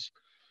garbage haulers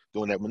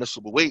doing that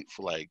municipal weight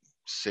for like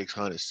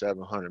 600,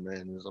 700,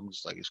 man. I'm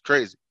just like, it's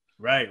crazy.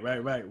 Right.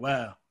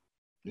 Wow.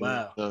 You know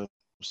Wow. what I'm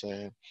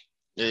saying?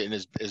 And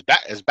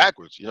it's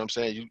backwards. You know what I'm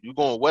saying? You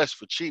going west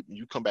for cheap and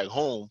you come back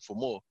home for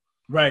more.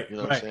 Right. You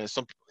know what I'm Right. saying?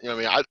 Some, you know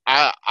what I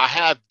mean? I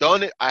have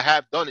done it. I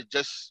have done it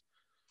just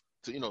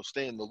to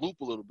stay in the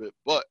loop a little bit,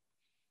 but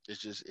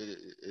it's just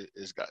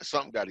it's got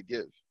something got to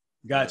give.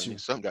 You know what Got I mean? you.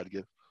 Something got to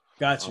give.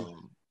 Got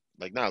you.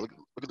 Like now, look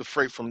at the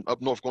freight from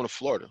up north going to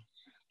Florida.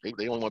 They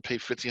only want to pay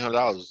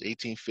 $1,500,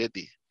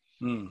 $1,850.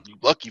 Mm. You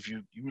lucky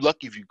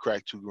if you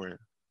crack $2,000.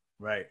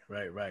 Right. You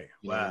know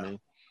what I Wow. mean?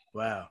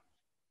 Wow.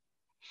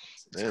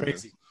 It's Yeah, man.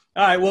 crazy.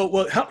 All right.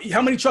 Well,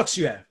 how many trucks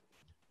you have?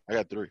 I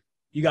got three.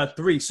 You got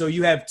three. So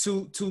you have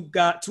two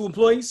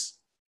employees.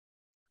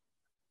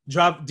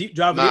 Nah,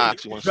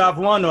 actually one set. Drive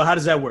one, or how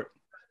does that work?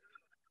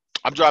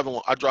 I'm driving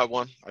one. I drive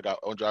one. I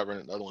got one driver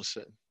and the other one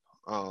sitting.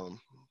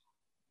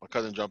 My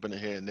cousin jumping in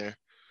here and there.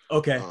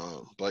 Okay.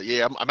 But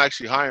yeah, I'm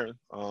actually hiring.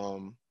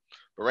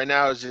 But right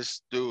now it's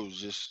just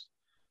dudes,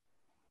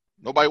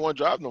 nobody want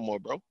to drive no more,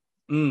 bro.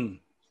 Mm.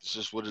 It's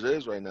just what it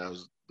is right now.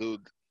 Dude,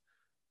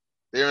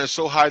 they're in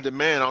so high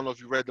demand. I don't know if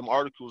you read them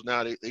articles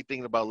now. They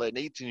thinking about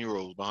letting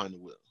 18-year-olds behind the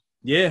wheel.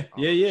 Yeah.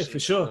 I don't know if you've For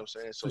seen that. You know what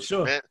sure. I'm saying? So For the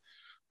sure. demand.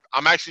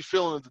 I'm actually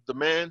feeling the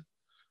demand,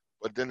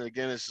 but then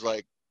again, it's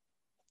like,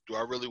 do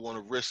I really want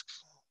to risk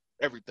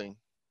everything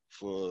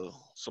for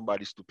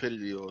somebody's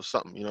stupidity or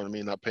something? You know what I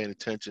mean? Not paying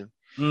attention.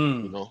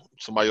 Mm.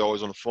 Somebody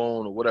always on the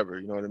phone or whatever.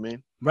 You know what I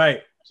mean?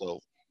 Right. So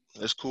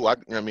it's cool. I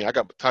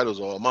got titles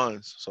all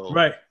mine, so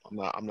Right.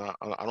 I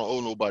don't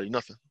owe nobody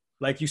nothing.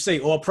 Like you say,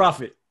 all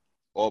profit.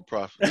 All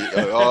profit.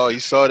 Oh, you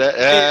saw that?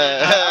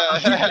 I'm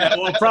peeping that.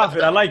 All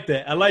profit. I like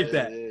that. I like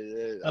that.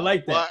 Yeah. I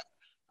like that. But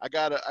I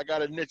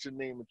got a niche in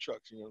naming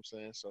trucks. You know what I'm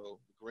saying? So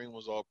the green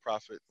was all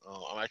profit.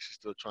 I'm actually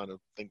still trying to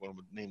think what I'm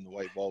gonna name the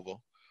white Volvo.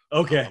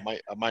 Okay.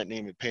 I might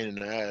name it pain in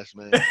the ass,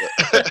 man.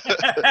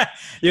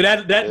 Yeah,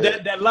 Yeah.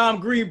 that lime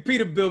green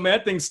Peterbilt, man,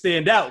 that thing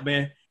stand out,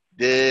 man.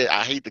 Yeah,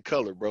 I hate the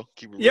color, bro.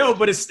 Keep it Yo, real.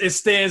 but it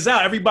stands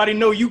out. Everybody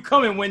know you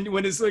coming when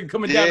it's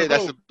coming down Yeah, the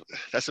road.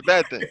 that's a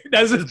bad thing.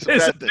 That's It's a a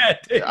bad thing. bad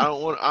thing. I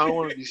don't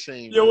want to be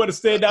seen. You don't Man. want to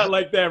stand out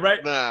like that,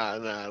 right?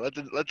 Nah.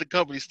 Let the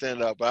company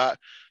stand up. But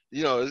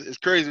it's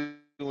crazy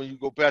when you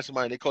go past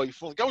somebody and they call you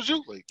phone. That was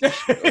you. Like,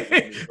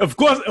 Of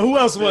course. Who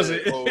else was yeah,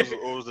 it?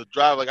 or was the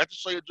driver like I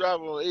just saw your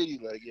driver on 80.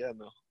 Like, yeah,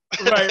 no.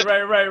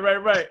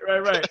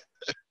 Right.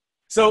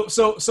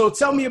 So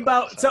tell me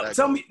about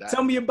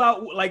tell me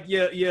about like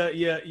your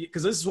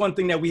because this is one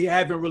thing that we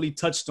haven't really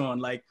touched on,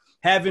 like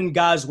having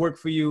guys work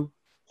for you.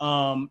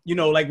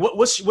 Like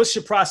what's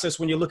your process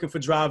when you're looking for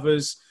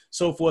drivers,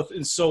 so forth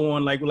and so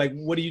on. Like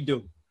what do you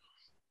do?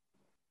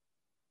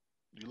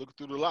 You look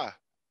through the lie.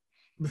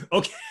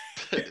 Okay.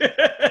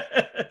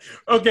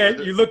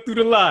 Okay, you look through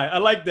the lie. I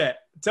like that.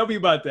 Tell me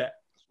about that.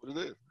 That's what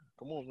it is.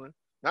 Come on, man.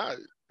 Now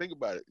think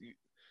about it.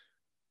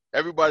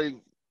 Everybody,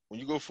 when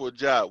you go for a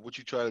job, what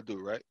you try to do,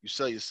 right? You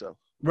sell yourself.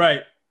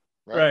 Right.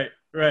 Right.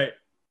 Right.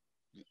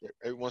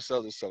 Everyone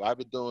sells themselves. I've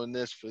been doing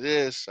this for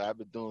this. I've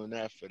been doing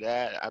that for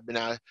that.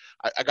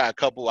 I got a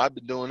couple. I've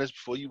been doing this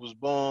before you was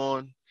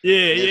born. Yeah.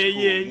 Yeah, it's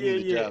cool. You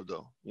need a job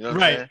though. You know what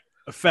I'm Right. saying?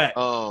 A fact.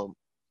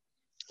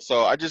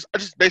 So I just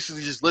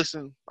basically just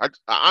listen. I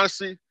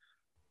honestly,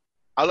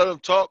 I let them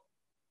talk,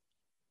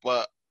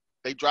 but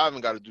they driving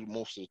got to do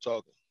most of the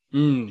talking.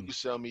 You can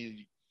sell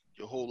me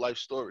your whole life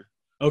story.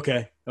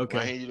 Okay. When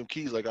I hand you them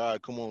keys, like, all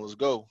right, come on, let's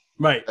go.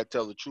 Right. I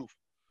tell the truth.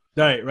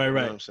 Right. You know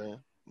what I'm saying?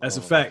 That's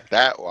a fact.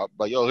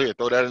 Like, yo, here,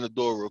 throw that in the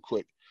door real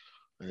quick.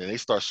 And then they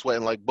start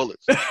sweating like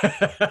bullets. You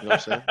know what I'm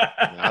saying?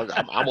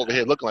 I'm over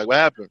here looking like, what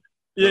happened?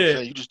 You know what I'm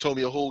saying? You just told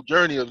me a whole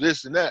journey of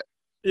this and that.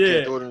 Yeah. Can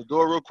you throw it in the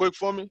door real quick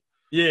for me?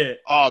 Yeah.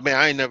 Oh man,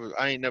 I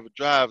ain't never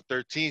drive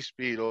 13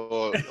 speed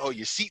or oh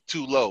your seat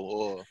too low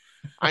or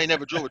I ain't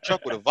never drove a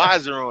truck with a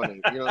visor on it.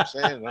 You know what I'm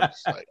saying? And I'm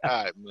just like,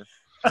 all right,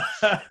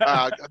 man.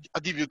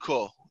 I'll give you a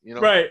call. you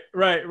know.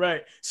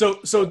 Right.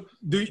 So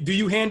do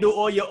you handle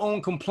all your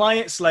own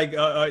compliance? Like,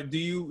 do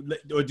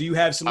you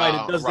have somebody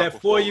that I does rock that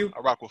with for Foley. you? I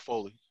rock with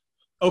Foley.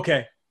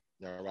 Okay.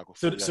 Yeah, I rock with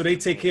So Foley. so they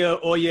take care of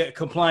all your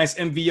compliance,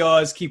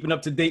 MVRs, keeping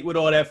up to date with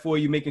all that for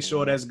you, making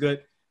sure Mm-hmm. that's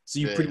good. So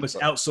you pretty Yeah, much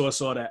but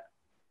outsource all that.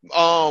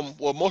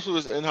 well, most of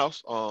it's in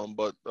house.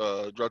 But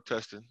drug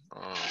testing,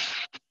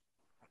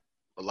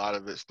 a lot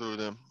of it's through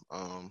them.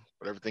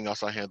 But everything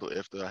else I handle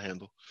after I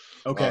handle.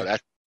 Okay.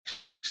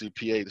 Actually,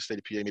 PA, the state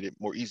of PA made it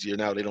more easier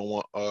now. They don't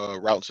want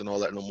routes and all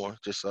that no more.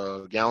 Just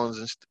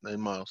gallons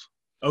and miles.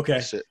 Okay.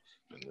 That's it.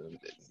 And then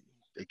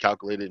they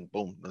calculate it and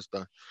boom, that's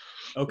done.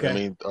 But, I Okay.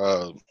 mean,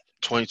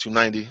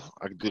 2290,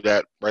 I could do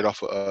that right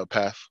off a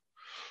path.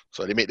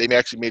 So they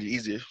actually made it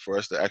easier for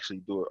us to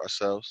actually do it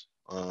ourselves.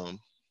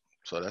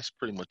 So that's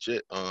pretty much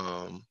it.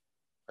 I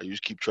use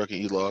Keep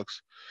Trucking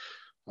e-logs.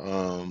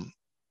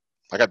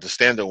 I got the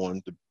standard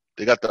one.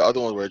 They got the other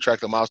one where it track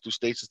the miles through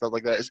states and stuff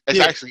like that. It's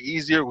Yeah. actually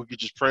easier. We could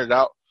just print it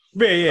out. Yeah.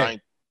 But Yeah.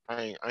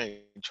 I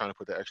ain't trying to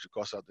put that extra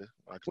cost out there.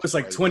 I could What's just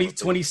like write it down 20 on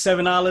paper.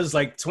 $27,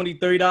 like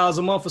 $20-$30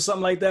 a month or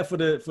something like that for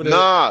the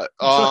Nah,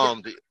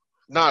 trucking?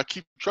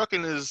 Keep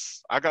Trucking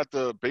is. I got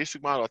the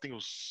basic model. I think it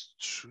was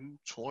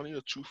 220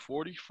 or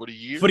 240 for the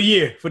year. For the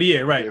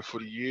year, right? Yeah, for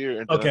the year,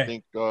 and then Okay.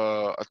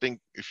 I think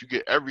if you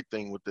get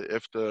everything with the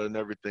IFTA and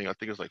everything, I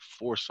think it's like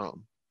 4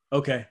 something.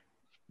 Okay.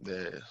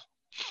 Yeah,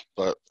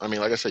 but I mean,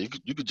 like I said,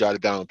 you could jot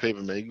it down on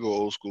paper, man. You can go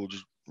old school,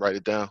 just write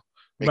it down,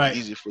 make it Right.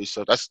 easier for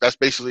yourself. That's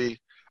basically.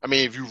 I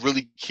mean, if you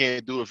really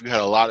can't do it, if you had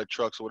a lot of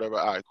trucks or whatever,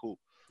 all right, cool.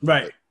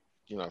 Right.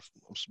 But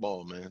I'm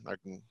small, man. I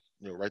can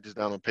write this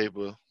down on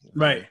paper,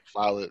 Right.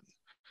 file it,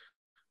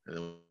 and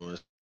then when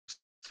it's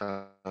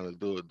time to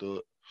do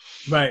it.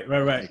 Right.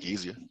 Make it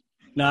easier.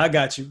 No, I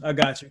got you.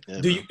 Yeah,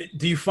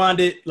 Do you find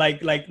it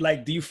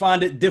do you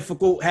find it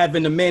difficult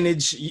having to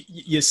manage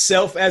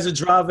yourself as a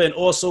driver and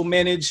also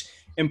manage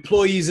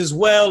employees as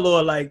well,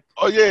 or like?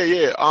 Oh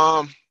yeah.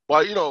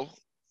 Well,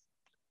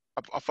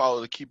 I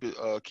follow the keep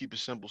it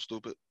simple,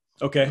 stupid.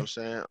 You know Okay. what I'm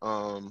saying?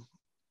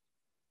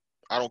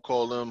 I don't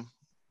call them;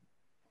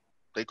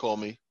 they call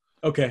me.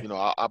 Okay.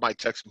 I might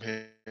text them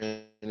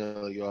here,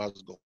 yo, how's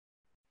it going?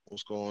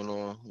 What's going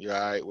on? Yeah,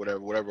 all right,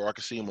 whatever. I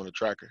can see them on the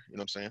tracker. You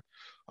know what I'm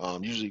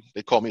saying? Usually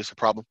they call me, it's a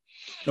problem,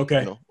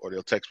 Okay. or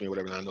they'll text me or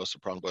whatever, and I know it's a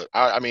problem. But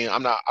I mean, I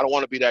don't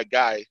want to be that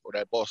guy or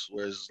that boss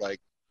where it's like,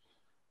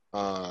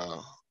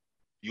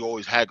 you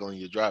always haggling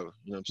your driver.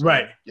 You know what I'm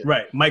Right. saying? Yeah.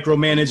 Right.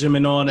 Micromanage them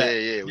and all that.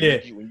 Yeah.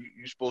 Yeah.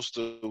 You're supposed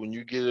to, when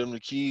you give them the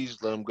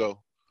keys, let them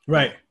go.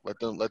 Right. Let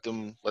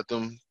them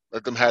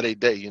have their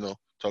day. Talk to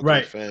their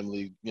Right.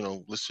 family.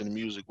 Listen to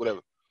music, whatever.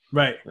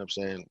 Right. You know what I'm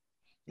saying?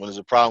 When there's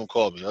a problem,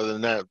 call me. Other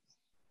than that,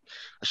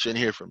 I shouldn't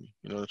hear from you.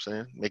 You know what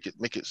I'm saying? Make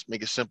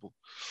it simple.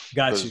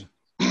 Got Because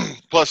you.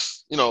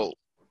 plus,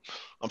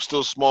 I'm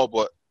still small,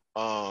 but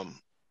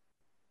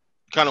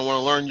kind of want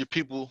to learn your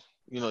people,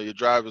 your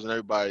drivers and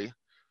everybody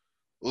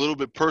a little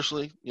bit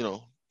personally.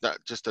 Not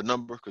just a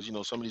number, because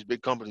some of these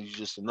big companies are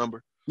just a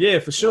number. Yeah,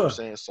 for You know what I'm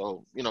sure. saying?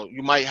 So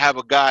you might have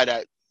a guy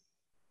that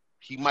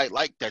he might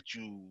like that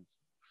you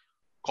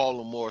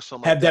call him more or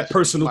something like Have that. that So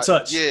you personal might,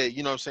 touch. yeah,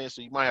 you know what I'm saying?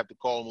 So you might have to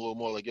call him a little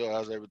more like, yo,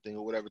 how's everything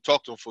or whatever.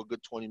 Talk to him for a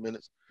good 20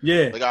 minutes.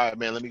 Yeah. Like, all right,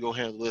 man, let me go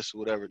handle this or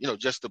whatever,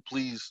 just to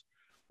please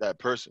that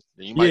person.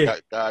 Then you might Yeah.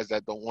 got guys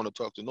that don't want to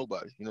talk to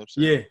nobody. You know what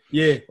I'm saying?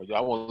 Yeah. Like,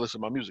 I want to listen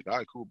to my music. All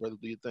right, cool, brother,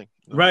 do your thing.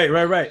 Right.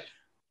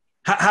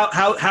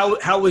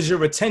 How was your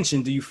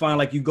retention? Do you find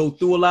like you go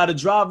through a lot of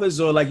drivers,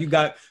 or like you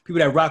got people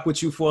that rock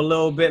with you for a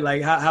little bit?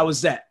 Like how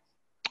is that?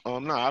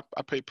 No,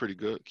 I pay pretty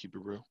good, keep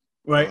it real.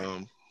 Right.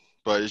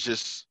 But it's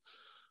just,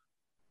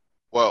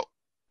 well,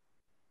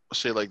 I'll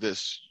say it like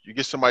this. You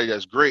get somebody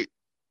that's great,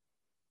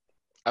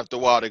 after a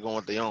while they're going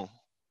with their own.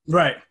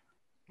 Right.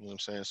 You know what I'm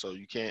saying? So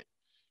you can't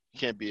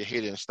be a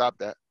hater and stop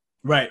that.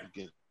 Right.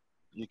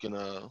 You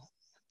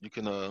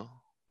can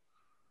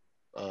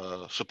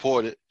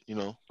support it,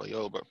 like,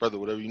 yo, brother,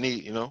 whatever you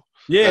need,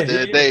 Yeah. At the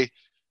end of the day,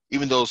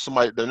 even though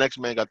the next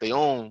man got their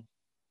own,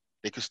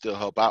 they could still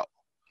help out.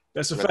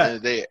 That's a But at the end fact.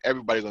 of the day,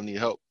 everybody gonna need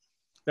help.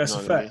 That's You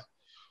a know what I fact. mean?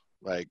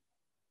 Like,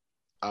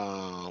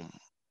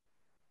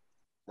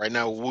 right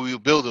now, what we were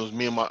building was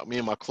me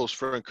and my close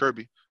friend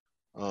Kirby,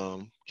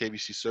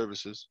 KBC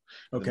Services,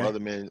 and my Okay. other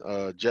man,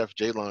 Jeff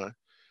J-Line.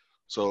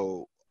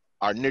 So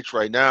our niche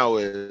right now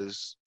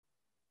is,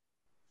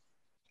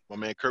 my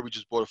man Kirby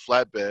just bought a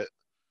flatbed.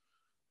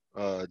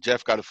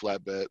 Jeff got a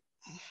flatbed.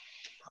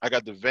 I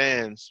got the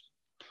vans,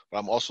 but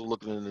I'm also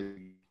looking to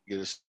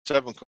get a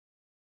 7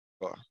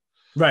 car.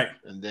 Right.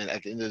 And then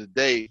at the end of the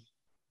day,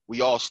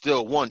 we all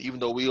still one, even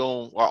though we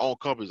own our own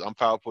companies. I'm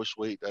Power Push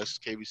Weight, that's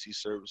KBC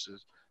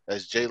Services,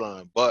 that's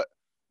J-Line. But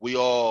we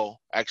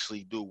all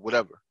actually do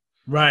whatever.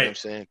 You know what I'm Right.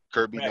 saying?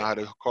 Kirby know Right. how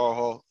to car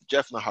haul.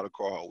 Jeff know how to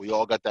car haul. We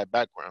all got that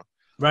background.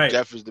 Right.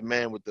 Jeff is the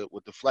man with the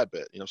flatbed.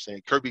 You know what I'm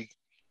saying? Kirby,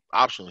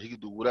 optional. He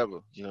could do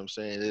whatever. You know what I'm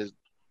saying?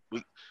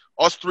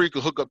 Us three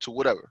could hook up to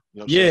whatever. You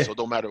know what I'm saying? Yeah. So it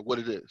don't matter what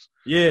it is.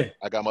 Yeah.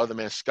 I got my other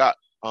man Scott,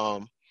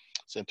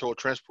 Central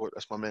Transport.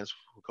 That's my man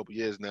for a couple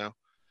years now,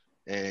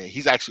 and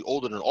he's actually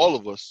older than all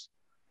of us.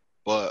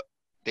 But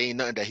they ain't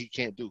nothing that he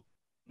can't do.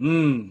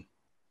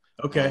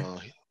 Okay.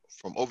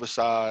 From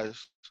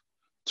oversized,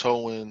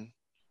 towing,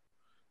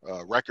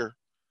 wrecker,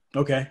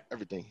 Okay.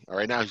 everything.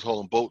 Right now he's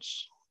hauling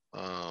boats.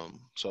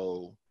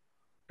 So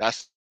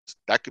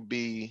that could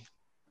be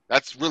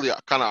that's really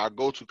kind of our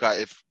go-to guy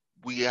if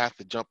we have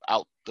to jump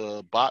out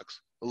the box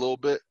a little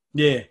bit.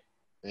 Yeah.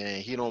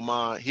 And he don't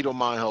mind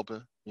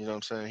helping. You know what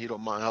I'm saying? He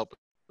don't mind helping.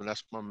 And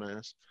that's my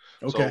man.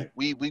 Okay. So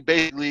we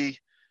basically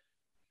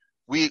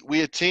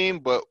we a team,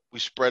 but we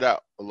spread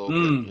out a little bit.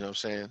 You know what I'm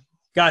saying?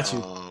 Got you.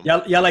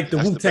 Y'all like the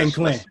Wu-Tang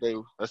Clan.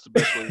 That's the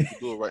best way you can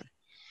do it, right?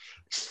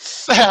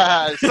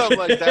 Something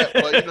like that,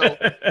 but you know,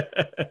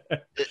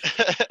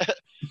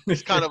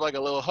 it's kind of like a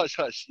little hush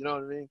hush. You know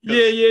what I mean?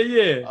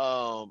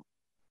 Yeah.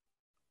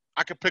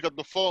 I can pick up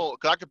the phone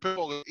because I can pick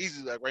up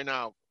easily. Like right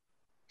now,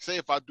 say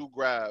if I do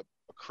grab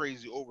a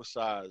crazy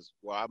oversized,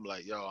 where I'm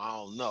like, yo, I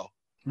don't know.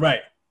 Right.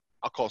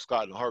 I'll call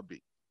Scott in a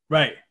heartbeat.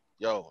 Right.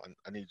 Yo,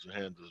 I need you to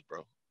handle this,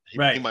 bro. He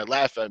might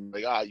laugh at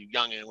me like, you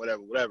youngin',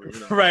 whatever. You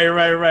know? Right.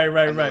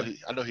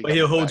 I know he but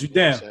he'll hold back, you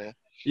down.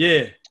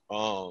 Yeah.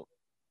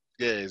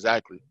 Yeah,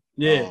 exactly.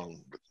 Yeah.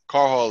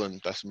 Car hauling,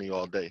 that's me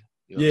all day.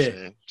 You know what I'm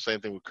saying? Same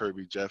thing with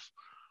Kirby, Jeff.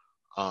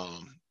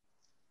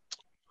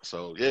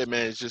 So yeah,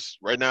 man, it's just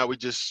right now we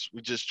just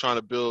trying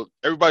to build.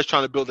 Everybody's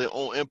trying to build their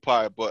own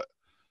empire, but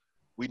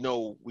we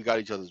know we got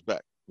each other's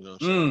back. You know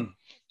what I'm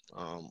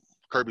saying?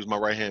 Kirby's my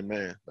right hand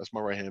man. That's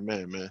my right hand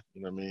man.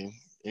 You know what I mean?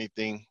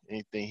 Anything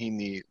he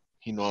need,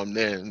 he know I'm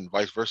there, and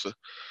vice versa.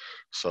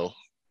 So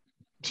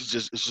it's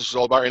just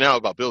all about right now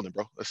about building,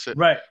 bro. That's it.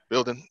 Right.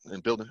 Building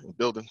and building and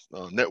building.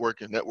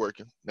 Networking. You know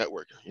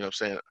what I'm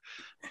saying?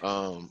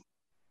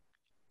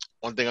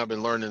 One thing I've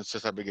been learning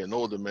since I've been getting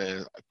older,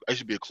 man, I used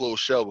to be a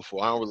closed shell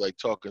before. I don't really like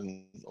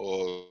talking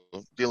or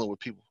dealing with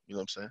people. You know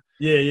what I'm saying?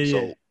 Yeah.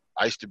 So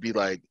I used to be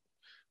like,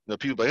 you know,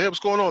 people be like, hey, what's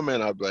going on,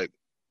 man? I'd be like,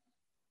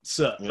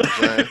 sup? You know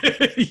what I'm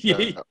saying?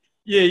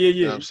 Yeah.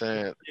 You know what I'm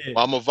saying? Yeah.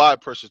 Well, I'm a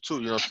vibe person too.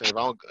 You know what I'm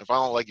saying? If I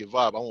don't like your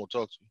vibe, I won't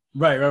talk to you.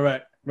 Right. You know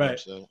what I'm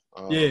saying?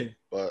 Yeah.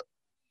 But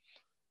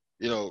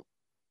you know,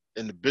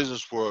 in the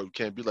business world, you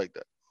can't be like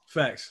that.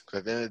 Facts. Because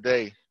at the end of the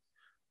day,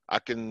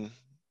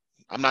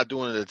 I'm not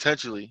doing it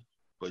intentionally,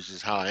 but it's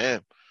just how I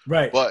am.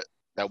 Right. But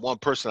that one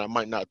person I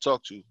might not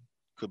talk to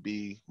could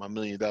be my $1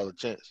 million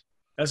chance.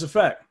 That's a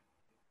fact.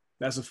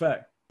 But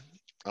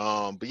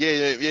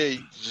yeah,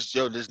 just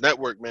this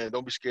network, man.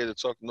 Don't be scared to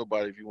talk to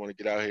nobody if you want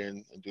to get out here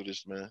and do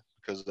this, man.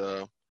 Because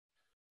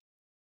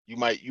you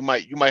might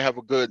have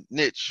a good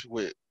niche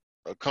with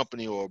a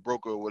company or a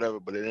broker or whatever,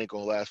 but it ain't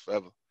gonna last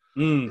forever.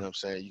 You know what I'm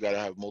saying? You gotta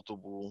have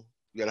multiple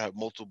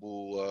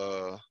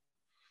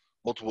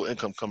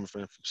income coming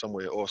from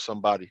somewhere or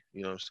somebody.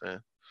 You know what I'm saying?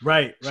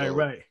 Right.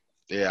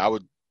 Yeah,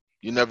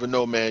 you never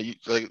know, man. You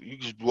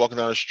just be walking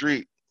down the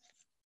street,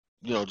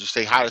 you know, just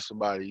say hi to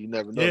somebody. You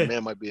never know. The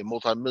man might be a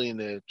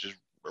multi-millionaire, just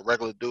a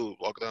regular dude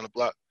walking down the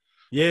block.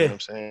 Yeah. You know what I'm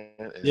saying?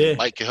 And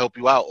Mike can help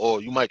you out,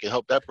 or you might can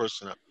help that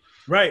person out.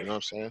 Right. You know what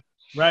I'm saying?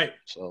 Right.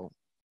 So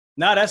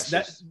that's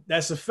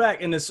a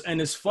fact. And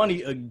it's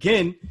funny,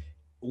 again,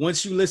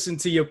 once you listen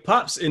to your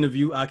Pops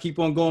interview, I keep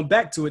on going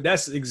back to it.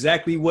 That's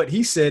exactly what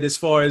he said as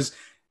far as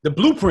the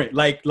blueprint,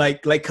 like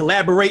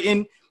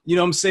collaborating, you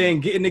know what I'm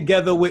saying, getting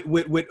together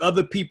with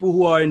other people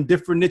who are in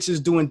different niches,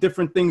 doing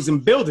different things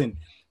and building.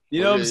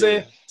 You know what I'm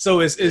saying? So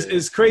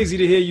it's crazy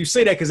to hear you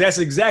say that, because that's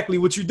exactly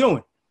what you're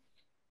doing.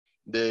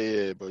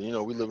 Yeah, but you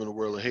know, we live in a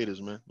world of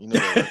haters, man. You know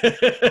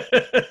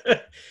that,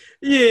 right?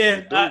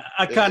 Yeah,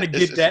 I kind of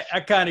get that.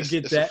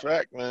 It's a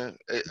fact, man.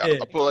 I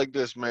put it like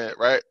this, man,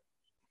 right?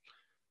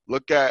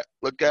 Look at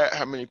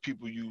how many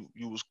people you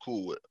was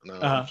cool with.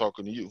 Now I'm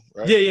talking to you,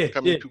 right? Yeah. Look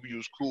how many people you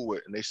was cool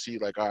with, and they see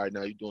like, all right,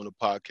 now you're doing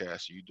a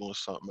podcast, or you're doing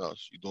something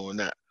else, you're doing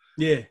that.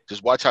 Yeah.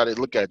 Just watch how they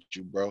look at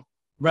you, bro.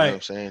 Right. You know what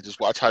I'm saying? Just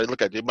watch how they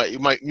look at you. You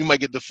might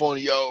get the phone,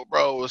 yo,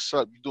 bro, what's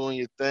up? You doing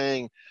your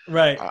thing?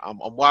 Right. I'm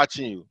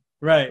watching you.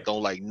 Right.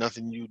 Don't like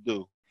nothing you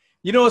do.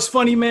 You know, it's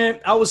funny, man.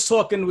 I was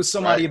talking with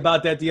somebody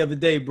about that the other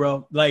day,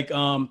 bro. Like,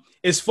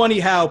 it's funny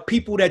how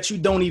people that you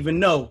don't even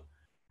know,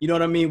 you know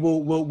what I mean,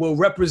 will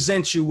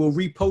represent you, will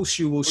repost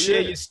you, will share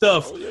your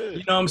stuff.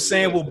 You know what I'm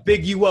saying? Will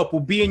big you up, will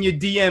be in your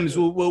DMs,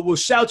 will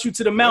shout you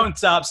to the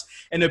mountaintops.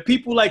 And the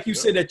people, like you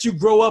said, that you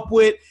grow up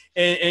with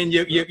and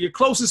your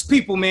closest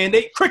people, man,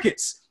 they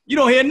crickets. You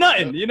don't hear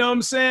nothing. You know what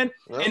I'm saying?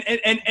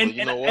 And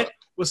you know what?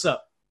 What's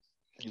up?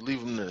 You leave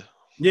them there.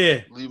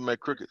 Yeah. Leave them at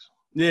crickets.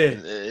 Yeah.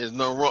 And there's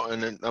nothing wrong,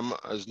 and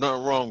there's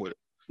nothing wrong with it.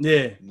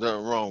 Yeah.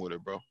 Nothing wrong with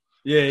it, bro.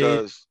 Yeah.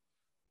 Because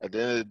at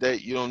the end of the day,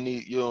 you don't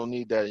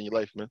need that in your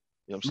life, man.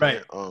 You know what I'm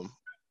saying? Right.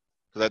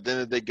 Because at the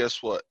end of the day,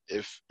 guess what?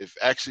 If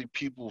actually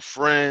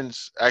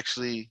friends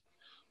actually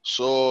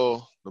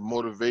saw the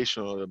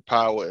motivation or the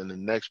power in the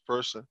next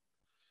person,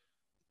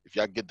 if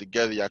y'all get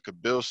together, y'all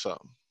could build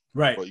something.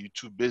 Right. But you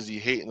too busy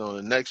hating on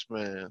the next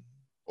man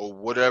or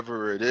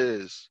whatever it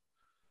is,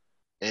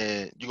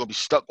 and you're gonna be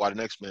stuck while the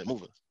next man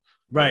moving.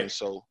 Right. I mean,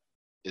 so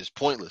it's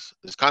pointless.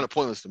 It's kind of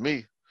pointless to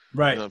me.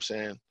 Right. You know what I'm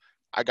saying?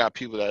 I got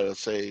people that'll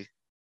say,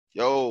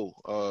 yo,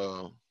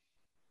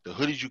 the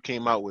hoodies you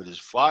came out with is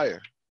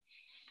fire.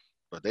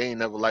 but they ain't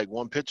never liked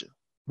one picture.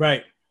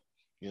 Right.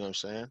 You know what I'm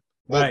saying?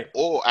 Right.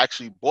 Or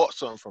actually bought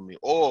something from me.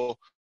 Or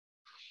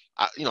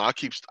I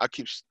keep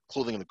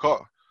clothing in the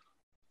car.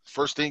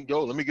 First thing,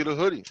 yo, let me get a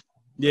hoodie.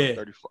 Yeah.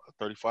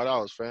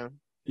 $35, fam.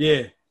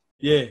 Yeah.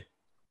 Yeah.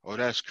 Oh,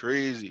 that's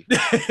crazy.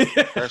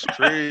 That's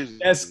crazy.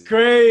 That's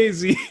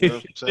crazy. You know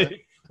what I'm saying?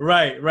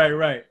 Right.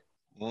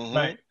 Mm-hmm.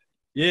 Right.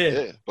 Yeah.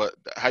 Yeah. But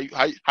how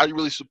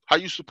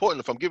you supporting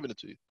if I'm giving it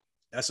to you?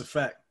 That's a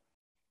fact.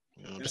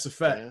 You know That's a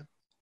fact. saying?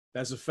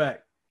 That's a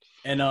fact.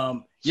 And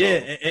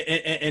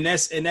and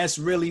that's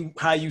really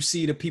how you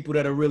see the people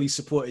that are really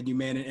supporting you,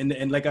 man.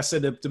 And like I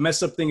said, the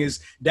mess up thing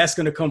is that's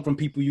gonna come from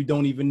people you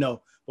don't even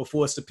know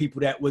before it's the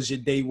people that was your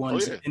day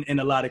ones in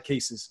a lot of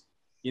cases.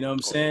 You know what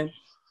I'm saying?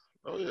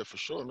 Oh yeah, for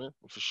sure, man.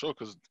 For sure,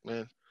 because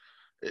man,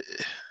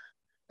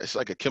 it's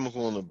like a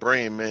chemical in the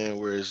brain, man,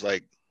 where it's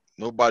like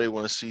nobody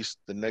want to see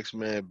the next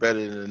man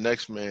better than the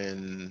next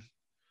man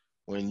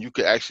when you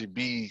could actually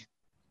be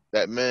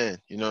that man.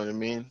 You know what I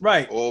mean?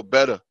 Right. Or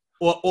better.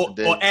 Or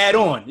add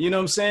on, you know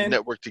what I'm saying?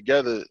 Network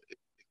together.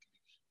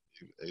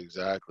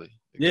 Exactly.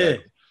 Yeah.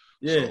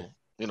 So,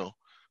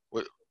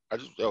 if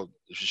your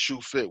shoe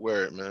fit,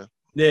 wear it, man.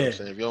 Yeah. You know what I'm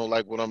saying? If you don't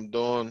like what I'm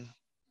doing,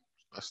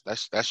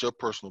 that's your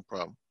personal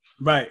problem.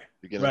 Right.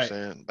 You get what I'm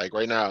saying? Like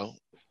right now,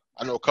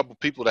 I know a couple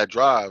people that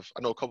drive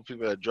that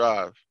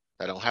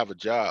don't have a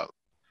job,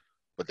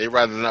 but they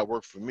rather not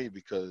work for me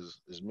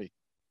because it's me.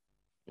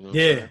 You know what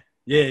I'm saying?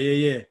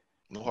 Yeah.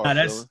 No hard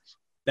feelings.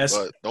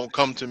 But don't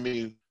come to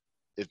me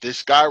if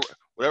this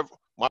if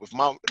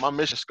my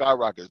mission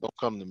skyrockets, don't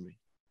come to me.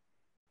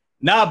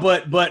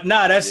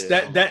 That's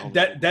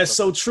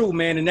so true,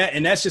 man.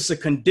 And that's just a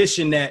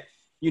condition that,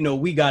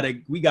 we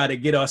gotta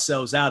get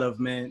ourselves out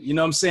of, man. You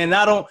know what I'm saying?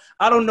 I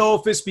don't know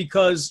if it's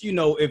because,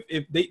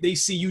 if they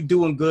see you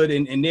doing good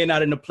and they're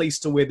not in a place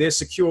to where they're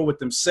secure with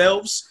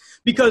themselves,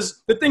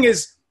 because the thing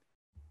is,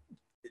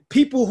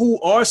 people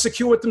who are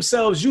secure with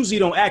themselves usually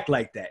don't act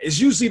like that. It's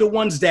usually the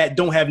ones that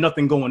don't have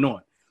nothing going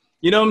on.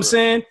 You know what I'm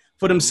saying?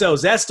 For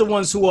themselves. That's the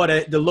ones who are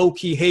the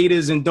low-key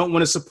haters and don't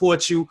want to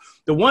support you.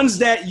 The ones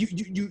that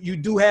you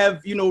do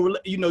have,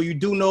 you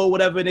do know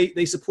whatever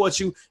they support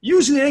you.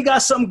 Usually they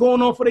got something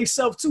going on for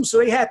themselves too. So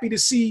they happy to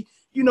see,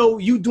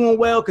 you doing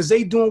well because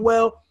they doing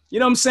well. You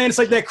know what I'm saying? It's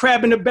like that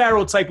crab in the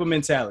barrel type of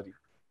mentality.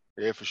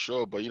 Yeah, for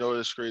sure. But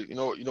it's crazy. You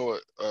know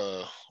what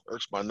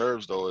irks my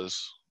nerves though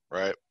is,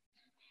 right?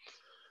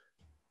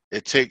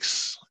 It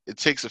takes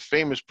a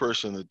famous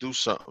person to do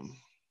something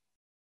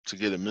to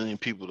get 1 million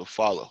people to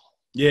follow.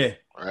 Yeah.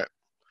 Right.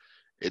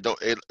 It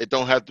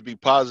don't have to be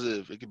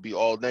positive. It could be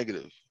all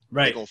negative.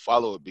 Right. They're gonna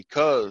follow it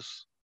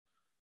because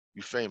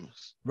you're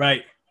famous.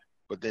 Right.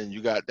 But then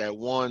you got that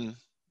one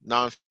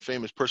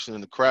non-famous person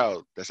in the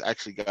crowd that's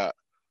actually got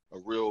a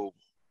real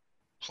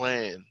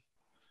plan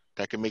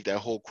that can make that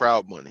whole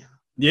crowd money.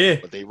 Yeah.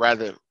 But they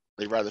rather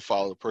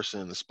follow the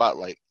person in the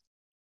spotlight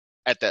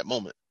at that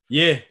moment.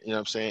 Yeah. You know what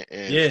I'm saying?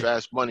 And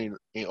fast money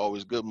ain't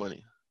always good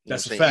money.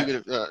 That's a fact.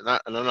 Even if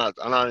I'm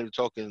not even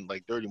talking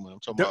like dirty money. I'm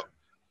talking about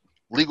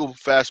legal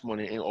fast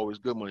money ain't always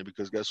good money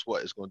because guess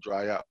what? It's gonna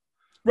dry out.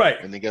 Right.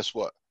 And then guess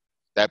what?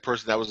 That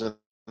person that was in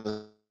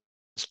the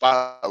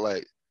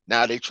spotlight,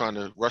 now they trying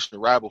to rush the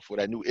rabble for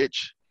that new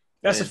itch.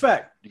 That's a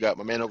fact. You got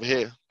my man over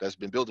here that's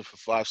been building for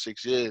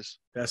 5-6 years.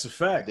 That's a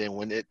fact. And then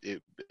when it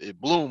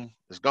bloom,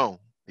 it's gone.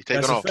 He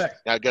taking off. Fact.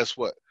 Now guess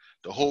what?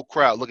 The whole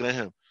crowd looking at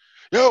him.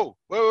 Yo,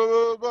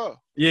 blah.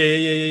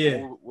 Yeah.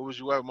 What was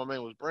you at? My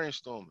man was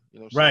brainstorming.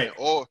 You know what I'm right. saying?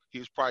 Or he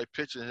was probably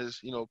pitching his,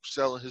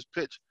 selling his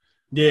pitch.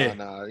 Yeah.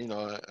 How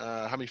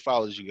many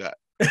followers you got?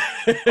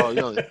 Oh,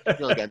 you only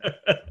got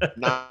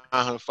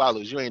 900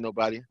 followers. You ain't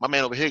nobody. My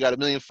man over here got 1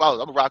 million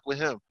followers. I'm gonna rock with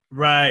him.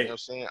 Right. You know what I'm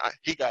saying?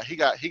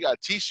 He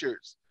got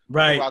T-shirts.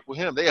 Right. I'm gonna rock with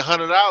him. They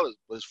 $100,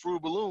 but it's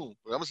Fruit Balloon.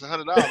 But I'm gonna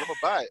 $100. I'm gonna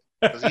buy it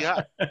because he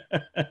hot.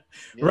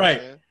 You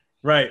know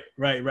Right.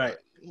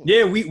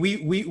 Yeah,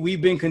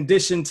 we've been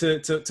conditioned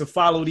to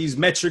follow these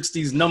metrics,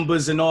 these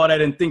numbers, and all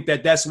that, and think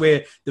that that's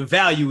where the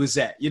value is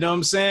at. You know what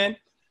I'm saying?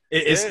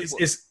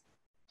 It's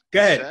Go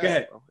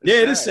ahead.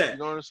 It is sad. You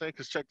know what I'm saying?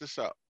 Because check this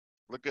out.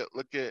 Look at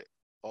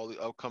all the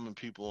upcoming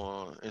people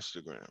on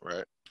Instagram,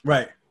 right?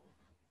 Right.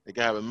 They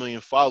can have 1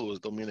 million followers,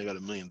 don't mean they got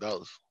 $1 million.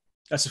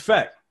 That's a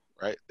fact.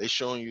 Right? They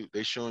showing you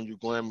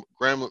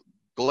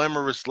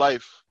glamorous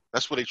life.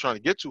 That's what they're trying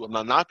to get to. I'm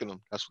not knocking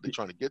them. That's what they're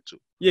trying to get to.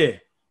 Yeah.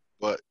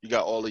 But you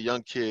got all the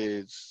young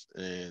kids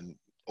and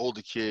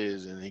older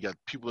kids, and you got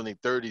people in their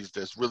 30s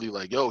that's really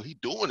like, yo, he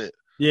doing it.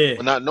 Yeah.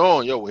 But not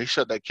knowing, yo, when he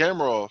shut that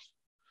camera off,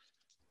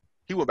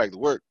 he went back to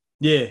work.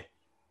 Yeah.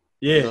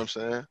 You know what I'm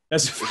saying?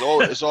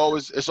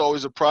 It's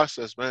always a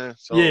process, man.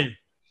 So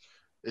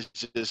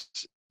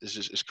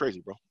it's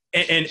crazy, bro.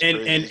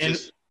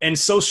 And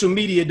social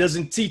media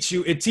doesn't teach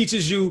you. It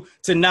teaches you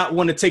to not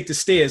want to take the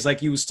stairs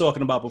like you was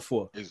talking about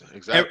before.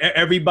 Exactly.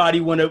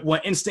 Everybody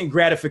want instant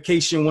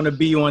gratification, want to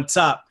be on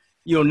top.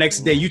 Next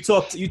day. You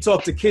talk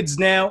to kids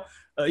now,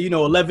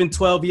 11,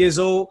 12 years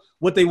old.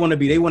 What they want to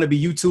be? They want to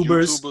be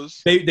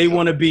YouTubers. They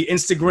want to be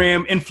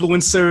Instagram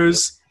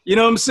influencers. You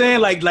know what I'm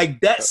saying?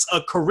 Like that's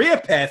a career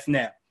path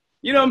now.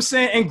 You know what I'm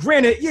saying? And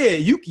granted, yeah,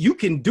 you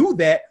can do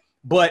that,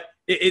 but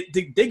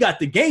they got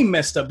the game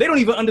messed up. They don't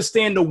even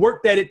understand the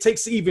work that it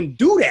takes to even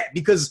do that,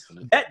 because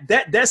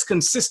that's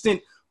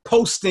consistent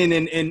posting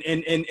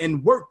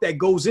and work that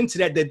goes into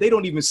that they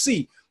don't even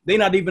see. They're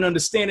not even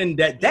understanding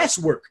that that's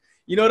work.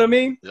 You know what I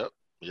mean?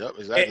 Yep,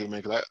 exactly,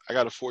 man. Cause I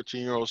got a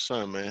 14-year-old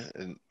son, man,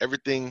 and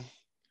everything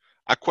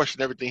I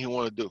question everything he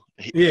want to do.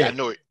 I Yeah.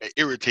 know it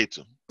irritates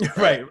him.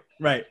 Right.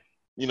 Right.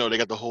 You know, they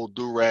got the whole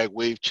do-rag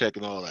wave check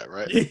and all that,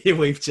 right? Yeah,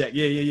 wave check.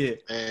 Yeah.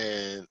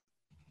 And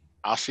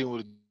I'll see him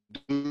with a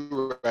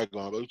do-rag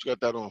on, but what you got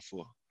that on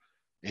for?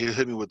 And he'll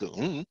hit me with the,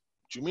 what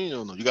you mean?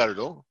 No, you got it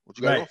on. What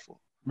you got it on for?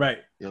 Right.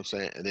 You know what I'm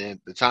saying? And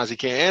then the times he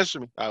can't answer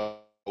me, I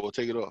will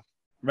take it off.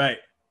 Right.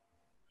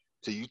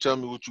 So you tell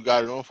me what you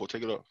got it on for,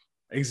 take it off.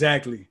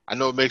 Exactly. I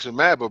know it makes him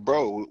mad, but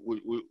bro,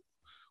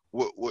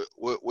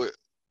 what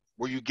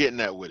where you getting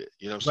at with it?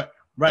 You know what I'm saying?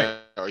 Right.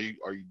 Are you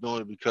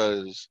doing it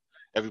because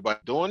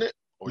everybody's doing it,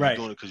 or are Right. you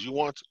doing it because you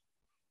want to?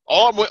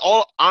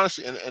 All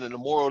honestly, and the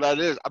moral of that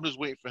is, I'm just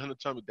waiting for him to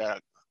tell me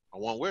that I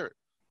want to wear it.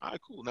 All right,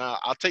 cool. Now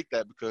I'll take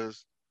that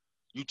because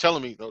you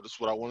telling me, no, this is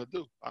what I want to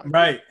do. All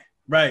right. Cool.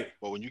 Right.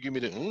 But when you give me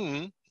the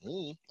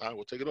all right,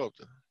 we'll take it off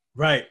then.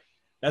 Right.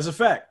 That's a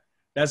fact.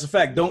 That's a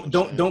fact. You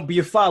know Don't be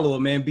a follower,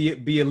 man.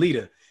 Be a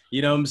leader.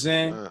 You know what I'm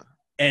saying?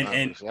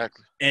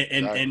 Exactly.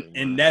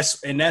 And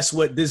that's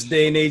what this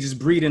day and age is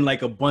breeding,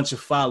 like a bunch of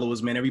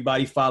followers, man.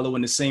 Everybody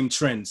following the same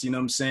trends. You know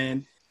what I'm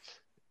saying?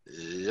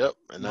 Yep.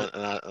 And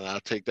I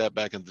take that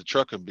back into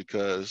trucking,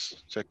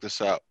 because check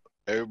this out.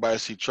 Everybody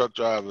see truck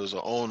drivers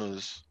or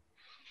owners,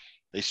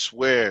 they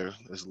swear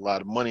there's a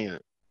lot of money in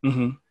it.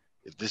 Mm-hmm.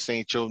 If this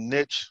ain't your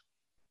niche,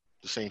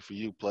 this ain't for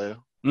you, player.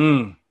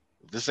 Mm.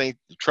 If this ain't,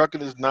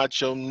 trucking is not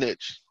your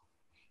niche,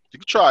 you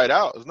can try it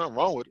out. There's nothing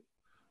wrong with it.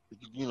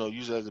 You know,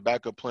 use it as a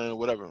backup plan or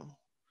whatever.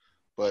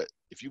 But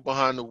if you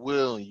behind the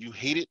wheel and you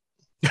hate it,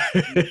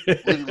 you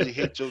literally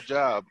hate your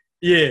job.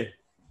 Yeah.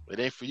 It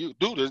ain't for you.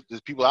 Dude,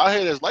 there's people out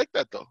here that's like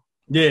that, though.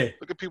 Yeah.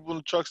 Look at people in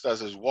the truck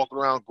stops that's walking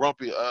around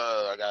grumpy.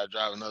 I got to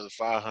drive another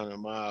 500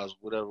 miles,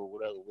 whatever,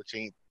 which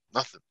ain't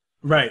nothing.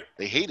 Right.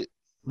 They hate it.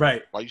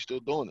 Right. Why you still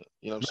doing it?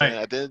 You know what I'm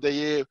saying? At the end of the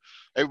day, yeah,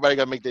 everybody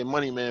got to make their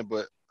money, man.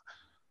 But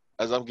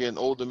as I'm getting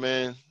older,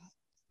 man,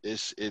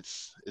 it's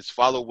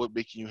follow what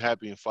making you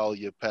happy and follow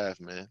your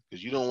path, man.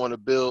 Because you don't want to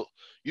build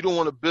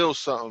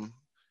something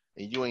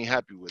and you ain't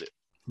happy with it.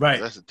 Right.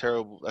 That's a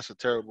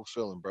terrible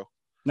feeling, bro.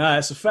 Nah,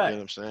 that's a fact. You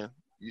know what I'm saying?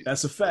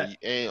 That's a fact.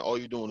 And all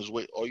you're doing is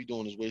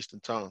wasting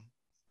time.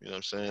 You know what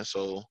I'm saying?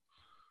 So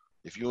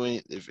if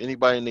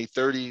anybody in their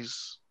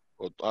 30s,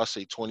 or I'll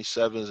say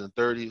 27s and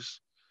 30s,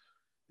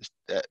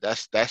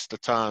 that's the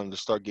time to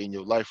start getting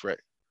your life right.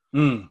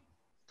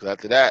 Because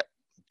after that,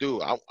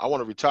 dude, I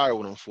want to retire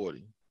when I'm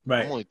 40.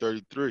 Right. I'm only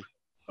 33.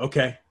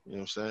 Okay. You know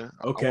what I'm saying?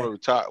 Okay. I want to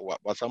retire. By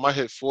the time I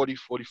hit 40,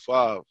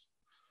 45,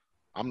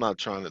 I'm not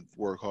trying to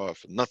work hard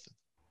for nothing.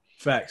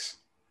 Facts.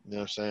 You know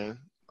what I'm saying?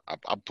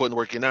 I'm putting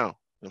work in now. You know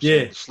what I'm yeah.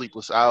 saying? The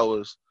sleepless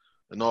hours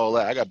and all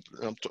that.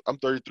 I'm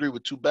 33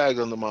 with 2 bags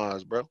under my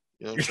eyes, bro.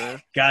 You know what I'm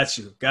saying? Got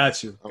you.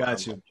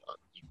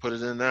 Put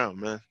it in now,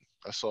 man.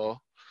 That's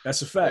all.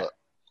 That's a fact.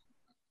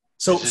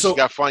 So you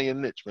gotta find your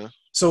niche, man.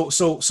 So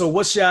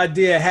what's your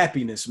idea of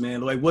happiness, man?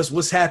 Like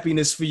what's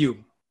happiness for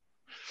you?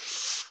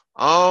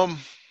 All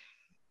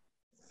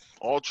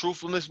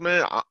truthfulness,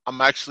 man,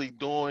 I'm actually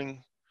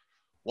doing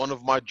one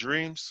of my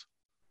dreams,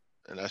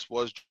 and that's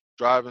was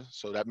driving.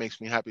 So that makes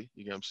me happy.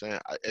 You know what I'm saying?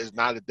 It's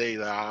not a day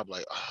that I'm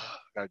like, I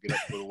gotta get up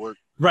and go to work.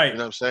 Right. You know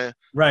what I'm saying?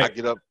 Right.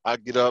 I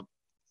get up,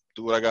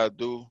 do what I gotta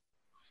do,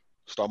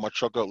 start my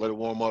truck up, let it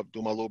warm up,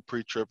 do my little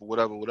pre-trip or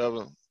whatever,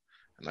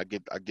 and I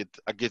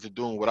get to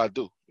doing what I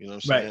do. You know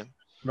what I'm saying?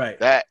 Right.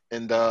 That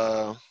and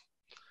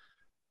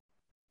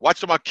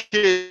watching my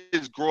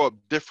kids grow up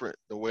different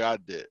the way I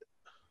did.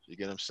 You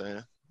get what I'm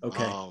saying?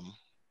 Okay.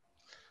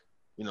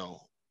 You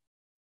know,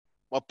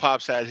 my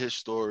pops had his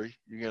story.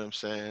 You get what I'm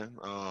saying?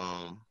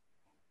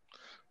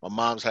 My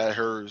mom's had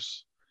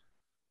hers.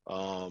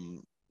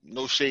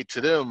 No shade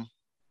to them,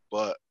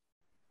 but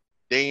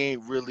they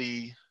ain't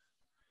really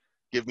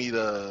give me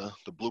the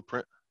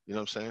blueprint. You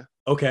know what I'm saying?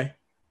 Okay.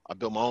 I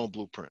built my own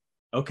blueprint.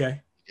 Okay. You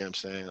know what I'm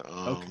saying?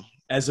 Okay.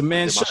 As a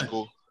man should.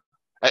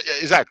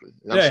 Exactly.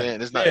 You know what I'm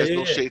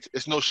saying?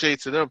 It's no shade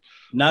to them.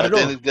 Not at all.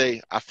 At the end of the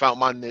day, I found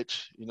my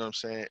niche, you know what I'm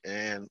saying,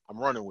 and I'm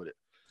running with it.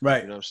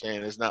 Right. You know what I'm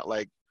saying? It's not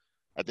like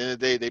at the end of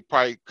the day they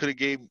probably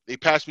they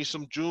passed me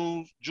some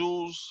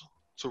jewels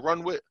to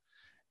run with,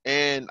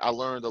 and I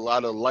learned a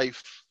lot of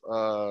life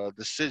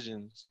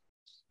decisions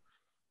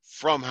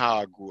from how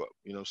I grew up,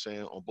 you know what I'm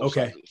saying, on both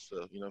sides of the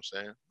field, you know what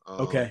I'm saying?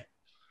 Okay.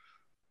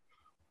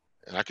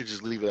 And I could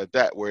just leave it at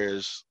that,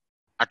 whereas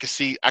I can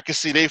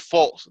see their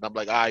faults, and I'm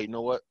like, you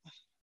know what?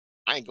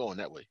 I ain't going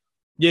that way.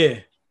 Yeah.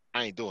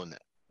 I ain't doing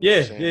that.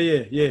 Yeah.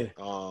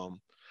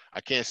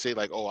 I can't say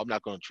like, I'm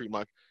not going to treat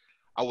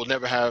I'll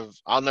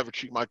never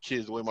treat my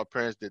kids the way my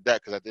parents did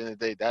that, because at the end of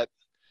the day, that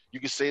you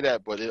can say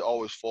that, but it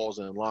always falls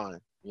in line.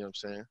 You know what I'm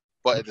saying?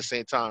 But at the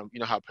same time, you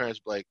know how parents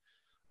be like,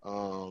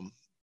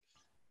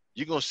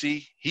 you're going to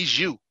see he's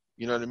you.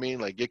 You know what I mean?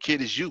 Like your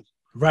kid is you.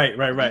 Right,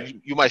 right, And then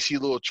right, you might see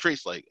little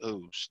traits like,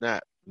 oh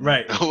snap,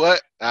 right,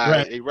 what?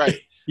 right. They right.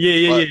 Yeah,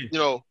 yeah, But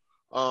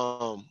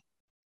yeah.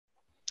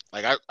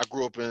 like I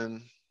grew up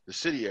in the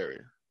city area.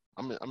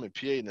 I'm in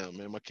PA now,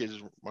 man. My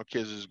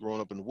kids is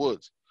growing up in the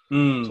woods, so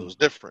Mm, it's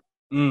different.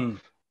 mm.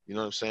 You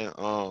know what I'm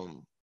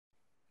saying?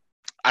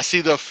 I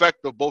see the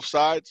effect of both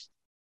sides.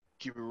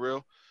 Keep it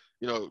real.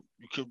 You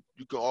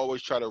can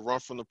always try to run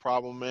from the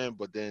problem, man,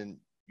 but then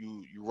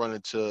you run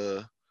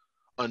into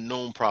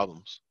unknown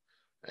problems.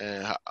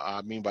 And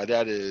I mean by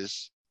that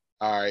is,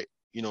 all right,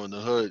 in the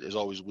hood there's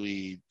always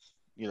weed,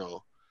 you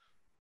know,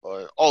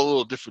 all the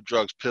little different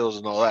drugs, pills,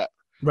 and all that.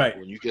 Right.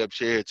 When you get up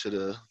here to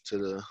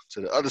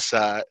the other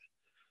side,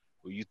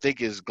 where you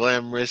think it's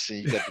glamorous and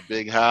you got the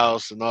big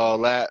house and all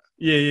that,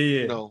 Yeah,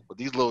 yeah, yeah. but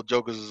these little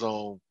jokers is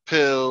on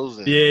pills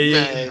Yeah, and yeah,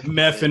 yeah. meth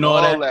Meth and and all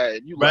all that. that,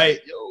 and you like, Right,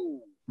 yo,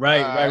 all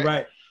right, right, right,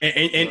 right. And,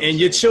 you know and what I'm and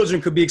your saying?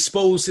 children could be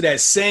exposed to that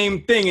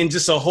same thing in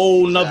just a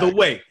whole nother Exactly.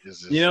 way.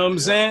 It's You just, know what I'm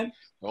yep. saying?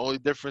 The only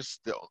difference,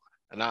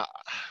 and I,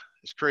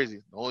 it's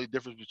crazy. The only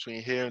difference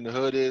between here and the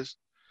hood is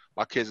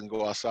my kids can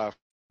go outside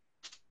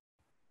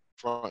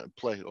front and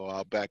play or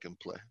out back and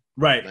play.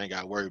 Right, And I ain't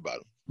got to worry about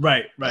them.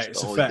 right, right. That's the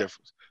It's a only fact.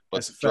 difference. But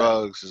That's a the fact.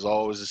 drugs is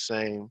always the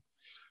same.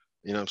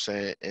 You know what I'm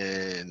saying?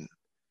 And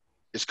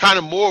it's kind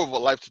of more of a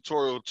life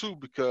tutorial too,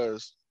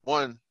 because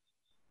one,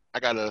 I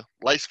got a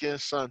light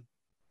skinned son,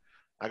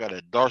 I got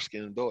a dark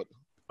skinned daughter.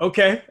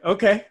 Okay,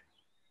 okay.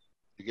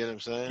 You get what I'm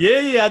saying? Yeah,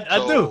 yeah, I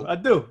do. So I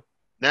do.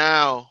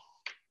 now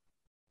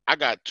I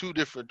got two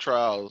different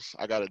trials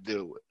I got to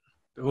deal with.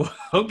 You know what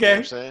I'm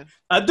Okay. saying?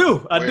 I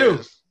do. I do.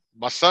 Whereas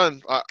my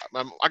son,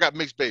 I got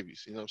mixed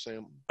babies. You know what I'm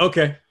saying?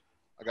 Okay.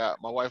 I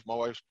got my wife. My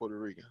wife's Puerto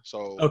Rican.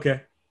 So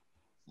Okay.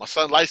 my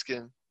son light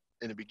skinned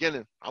in the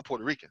beginning. I'm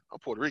Puerto Rican. I'm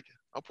Puerto Rican.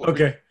 I'm Puerto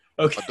Rican. Okay.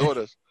 My Okay.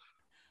 daughter's,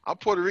 I'm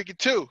Puerto Rican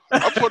too.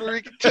 I'm Puerto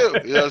Rican too.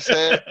 You know what I'm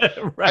saying?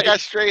 I Right. got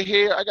straight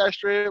hair. I got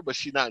straight hair, but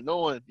she not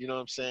knowing. You know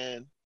what I'm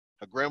saying?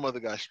 Her grandmother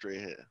got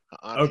straight hair. Her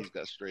Okay. aunties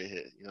got straight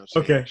hair. You know what I'm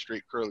saying? Okay.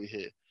 Straight curly hair.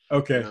 You know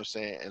Okay. what I'm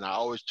saying? And I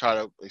always try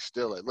to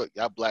instill like, look,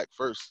 y'all black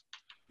first.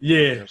 You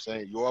know Yeah. what I'm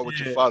saying? You are what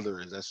your Yeah. father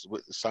is. That's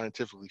what the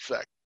scientifically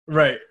fact.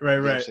 Right. Right.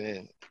 You know what I'm Right.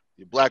 saying?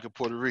 You're black and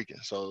Puerto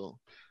Rican. So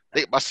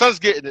my son's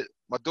getting it.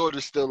 My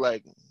daughter's still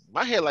like,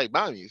 my hair like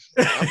mommy's. You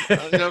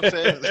know what I'm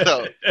saying?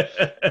 So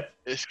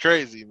it's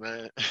crazy,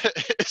 man.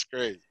 It's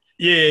crazy.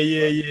 Yeah.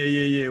 Yeah. But Yeah.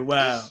 Yeah. Yeah.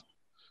 Wow.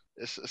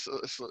 it's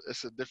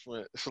it's a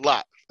different. It's a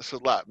lot. It's a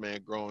lot,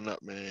 man. Growing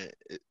up, man.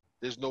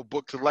 There's no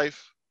book to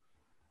life,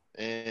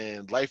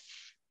 and life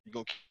you're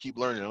gonna keep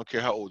learning. I don't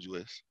care how old you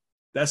is.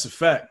 That's a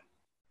fact.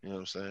 You know what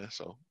I'm saying?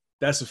 So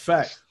That's a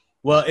fact. that's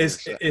Well,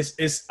 that's where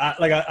it's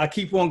at. I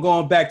keep on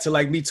going back to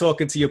like me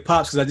talking to your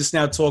pops because I just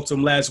now talked to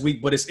him last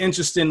week. But it's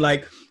interesting,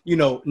 like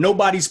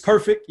nobody's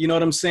perfect. You know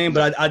what I'm saying?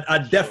 No, But I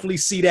for sure. definitely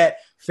see that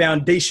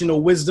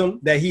foundational wisdom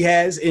that he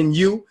has in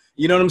you.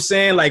 You know what I'm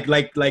saying? Like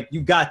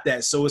you got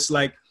that. So it's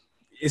like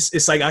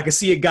I can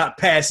see it got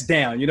passed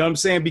down. You know what I'm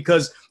saying?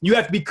 Because you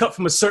have to be cut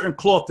from a certain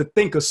cloth to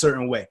think a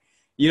certain way.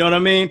 You know what I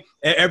mean?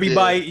 Yeah.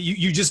 Everybody,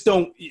 you just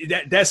don't.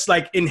 That's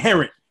like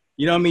inherent.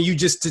 You know what I mean? You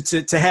just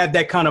to have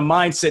that kind of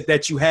mindset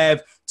that you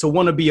have to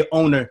want to be an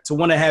owner, to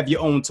want to have your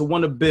own, to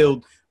want to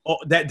build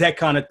that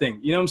kind of thing.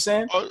 You know what I'm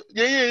saying?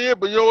 Yeah.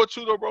 But you know what,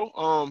 too, though,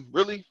 bro?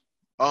 Really,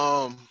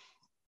 um,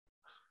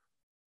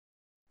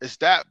 it's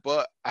that.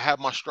 But I have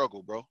my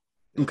struggle, bro.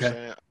 You know what I'm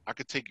Okay. saying? I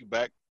could take you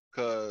back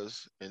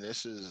because, and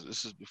this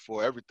is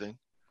before everything.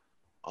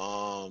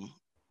 Um,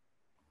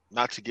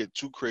 Not to get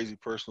too crazy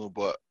personal,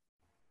 but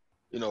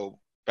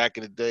back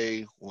in the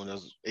day when I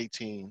was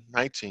 18,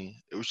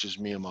 19, it was just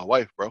me and my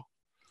wife, bro.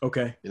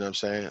 Okay. You know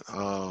what I'm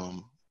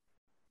saying?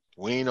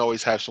 We ain't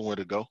always have somewhere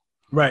to go.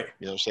 Right.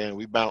 You know what I'm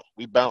saying?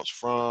 We bounced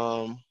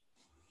from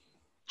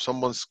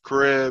someone's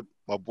crib.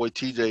 My boy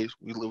TJ,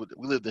 we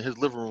lived in his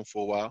living room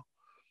for a while.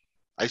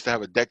 I used to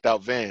have a decked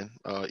out van,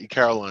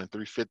 Caroline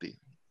 350,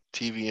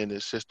 TV in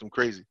this system,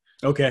 crazy.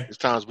 Okay. There's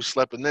times we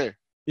slept in there.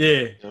 Yeah.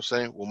 You know what I'm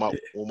saying? With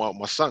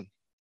my son.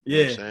 You know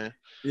what I'm Yeah. saying?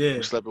 Yeah.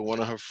 We slept in one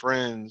of her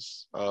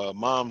friends'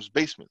 mom's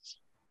basements.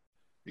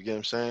 You get what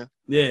I'm saying?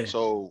 Yeah.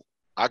 So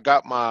I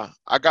got my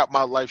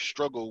life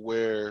struggle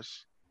where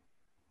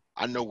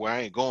I know where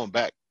I ain't going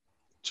back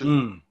to. Mm.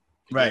 You get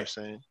what I'm Right.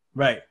 saying?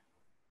 Right.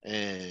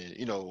 And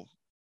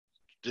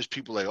just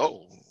people like,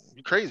 oh,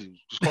 you crazy.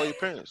 Just call your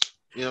parents.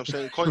 You know what I'm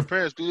saying? Call your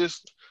parents, do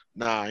this.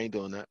 Nah, I ain't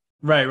doing that.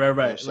 Right. Right. You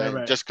know what I'm Right. Right. saying?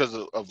 Right. Just because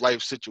of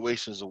life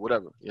situations or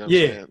whatever. You know what I'm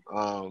Yeah.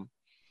 saying?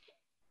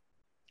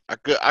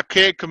 I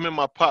can't commend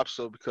my pops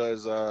though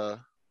because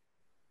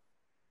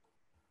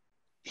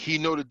he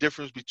know the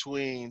difference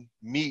between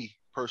me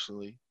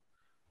personally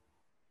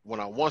when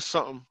I want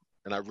something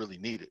and I really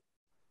need it.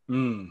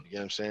 Mm. You know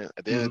what I'm saying?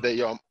 At the end of Mm. the day,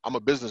 yo, I'm a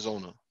business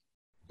owner,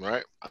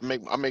 right? I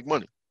make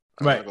money.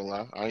 I'm Right. not gonna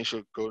lie. I ain't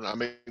sugarcoating. I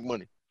make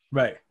money.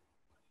 Right.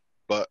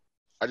 But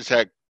I just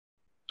had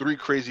 3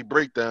 crazy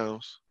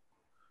breakdowns.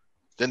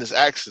 Then this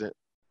accident,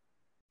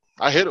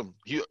 I hit him.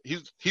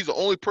 He's the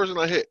only person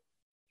I hit.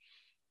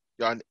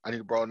 Yo, I need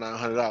to borrow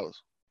 $900.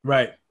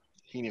 Right.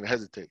 He didn't even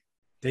hesitate.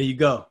 There you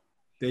go.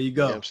 There you You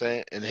know what go. I'm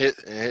saying? And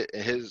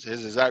his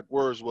exact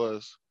words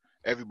was,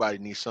 everybody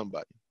needs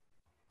somebody.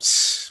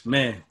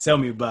 Man, tell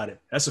me about it.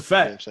 That's a You know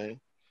what I'm fact. saying?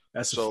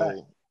 That's a fact.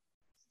 So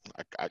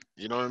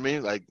you know what I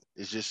mean? Like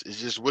it's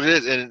just what it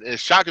is, and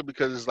it's shocking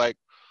because it's like,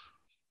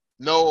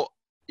 no,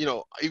 you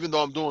know, even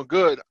though I'm doing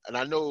good, and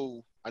I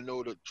know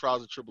the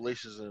trials and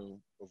tribulations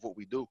of what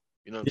we do.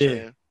 You know what I'm Yeah.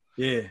 saying?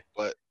 Yeah.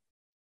 But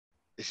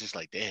it's just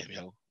like, damn,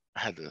 yo, I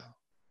had to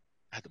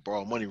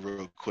borrow money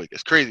real quick.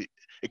 It's crazy.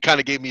 It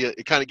kind of gave me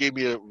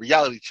a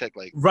reality check.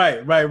 Like,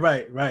 Right.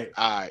 Right.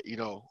 all right, you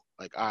know,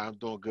 like, all right, I'm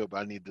doing good, but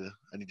I need to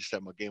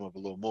step my game up a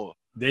little more.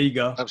 There you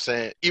go. I'm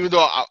saying, even though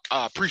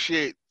I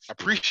appreciate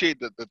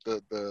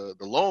the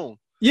loan,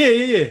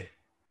 Yeah.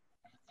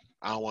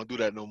 I don't want to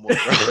do that no more,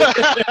 bro.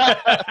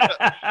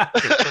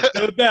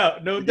 No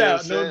doubt. You get what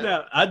I'm saying? I You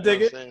know what dig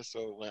I'm it. saying?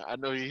 So, man, I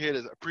know you hear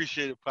this.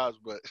 Appreciate it, pops,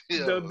 but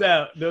No yo,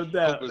 doubt.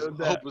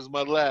 hope it's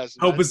my last,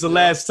 Hope man. it's the You know?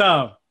 last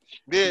time.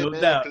 Yeah, No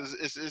man, doubt. because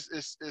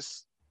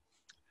it's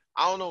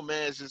I don't know,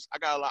 man. It's just I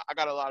got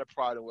a lot of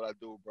pride in what I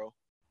do, bro.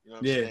 You know what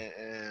I'm Yeah. saying?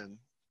 And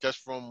just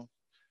from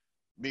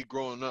me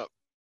growing up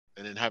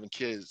and then having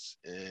kids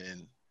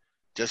and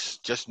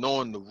just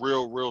knowing the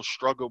real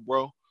struggle,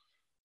 bro.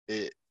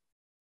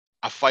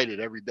 I fight it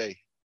every day.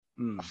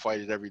 I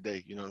fight it every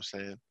day. You know what I'm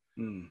saying?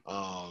 And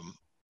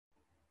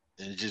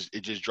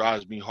it just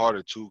drives me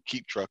harder to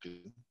keep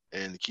trucking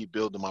and to keep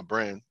building my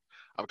brand.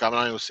 I'm not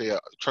even gonna say a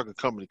trucking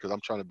company because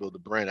I'm trying to build a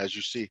brand. As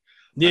you see,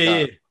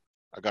 Yeah.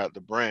 I got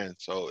the brand,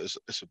 so it's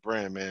a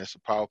brand, man. It's a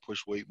power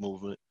push weight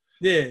movement.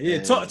 Yeah.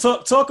 And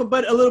Talk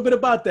about a little bit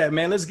about that,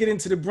 man. Let's get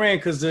into the brand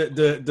because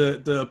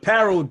the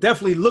apparel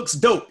definitely looks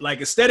dope.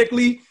 Like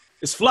aesthetically,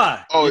 it's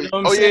fly. You know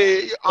what I'm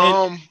saying?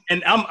 yeah.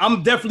 And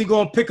I'm definitely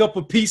gonna pick up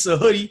a piece of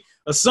hoodie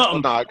or Oh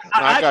something. no,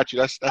 I got you.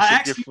 That's I a gift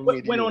actually from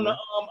me to went you, on the man.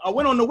 I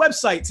went on the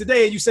website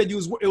today, and you said you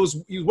was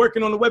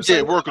working on the website.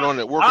 Yeah, working on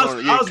it. I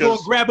Yeah, was gonna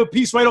because grab a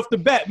piece right off the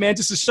bat, man,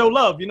 just to show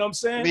love. You know what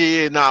I'm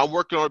saying? I'm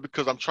working on it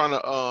because I'm trying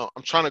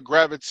to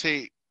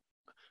gravitate.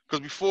 Because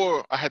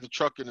before I had the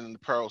trucking and the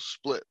apparel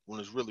split when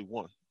it's really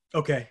one.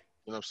 Okay.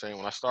 You know what I'm saying?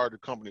 When I started the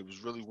company, it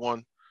was really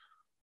one.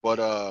 But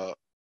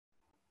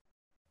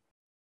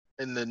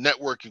in the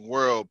networking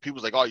world,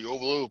 people's like, "Oh, you're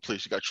all over the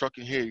place. You got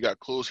trucking here, you got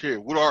clothes here.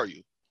 What are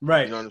you?"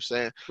 Right. You know what I'm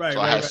saying? Right.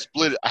 So I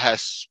had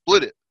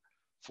split it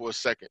for a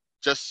second,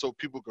 just so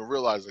people can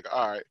realize, like,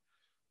 all right,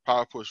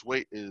 Power Push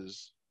Weight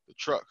is the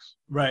trucks,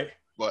 Right.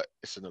 but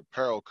it's an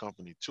apparel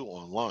company too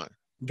online.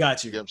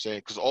 Got You you. get what I'm saying?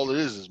 Because all it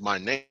is my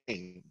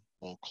name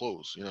on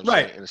clothes. You know what I'm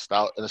Right.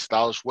 saying? In a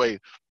stylish way,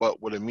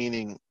 but with a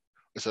meaning.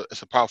 It's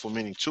a powerful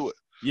meaning to it.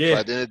 Yeah. So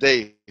at the end of the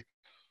day,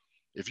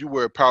 if you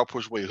wear a Power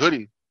Push Weight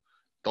hoodie,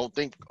 don't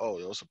think, oh,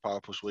 yo, it's a Power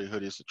Push Weight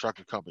hoodie. It's a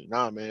trucking company.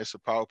 Nah, man, it's a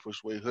Power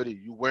Push Weight hoodie.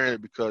 You wearing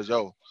it because,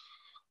 yo,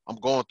 I'm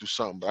going through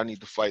something, but I need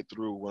to fight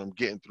through what I'm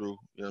getting through.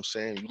 You know what I'm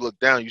saying? You look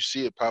down, you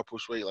see it, Power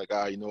Push Weight, like,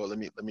 you know what? Let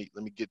me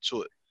get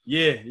to it.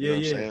 Yeah. You know what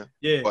I'm saying?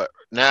 Yeah. But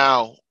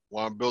now,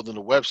 while I'm building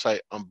the website,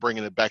 I'm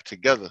bringing it back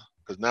together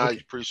because now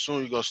Okay. pretty soon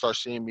you're gonna start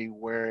seeing me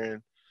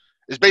wearing.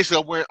 It's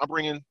basically I'm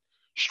bringing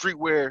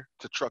streetwear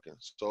to trucking.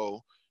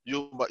 So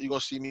you're gonna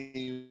see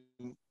me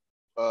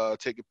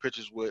taking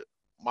pictures with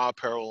my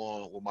apparel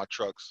on with my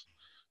trucks.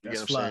 You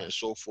That's get what I'm fly. saying, and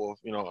so forth.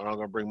 You know, and I'm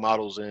gonna bring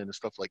models in and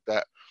stuff like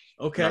that.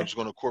 Okay. And I'm just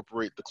gonna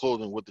incorporate the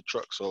clothing with the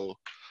truck. So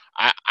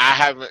I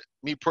haven't,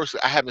 me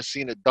personally, I haven't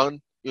seen it done.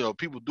 You know,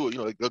 people do it. You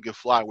know, they'll get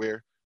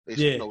flyware.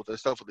 You know, with their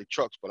stuff with their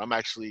trucks. But I'm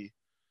actually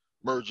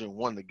merging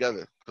one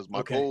together because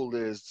my goal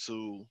is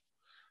to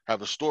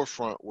have a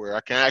storefront where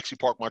I can actually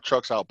park my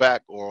trucks out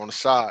back or on the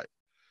side.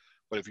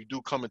 But if you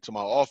do come into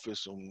my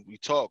office and we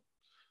talk,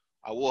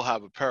 I will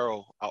have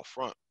apparel out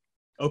front.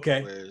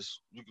 Okay. Whereas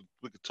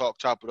we could talk,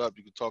 chop it up.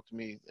 You could talk to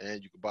me,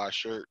 and you could buy a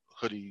shirt,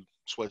 hoodie,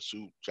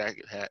 sweatsuit,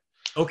 jacket, hat.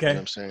 Okay. You know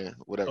what I'm saying?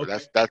 Whatever. Okay.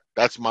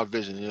 That's my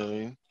vision. You know what I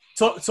mean?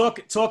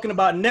 Talking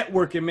about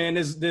networking, man.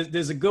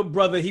 There's a good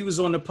brother. He was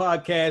on the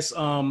podcast.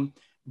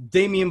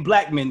 Damian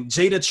Blackman,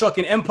 Jada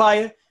Trucking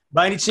Empire.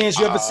 By any chance,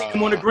 you ever seen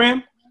him on the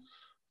gram?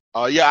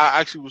 Yeah, I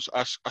actually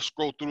I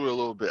scrolled through it a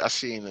little bit. I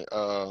seen it.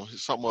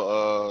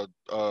 Something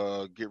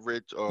get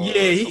rich.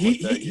 Yeah,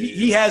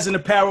 he has an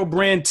apparel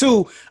brand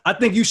too. I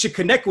think you should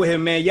connect with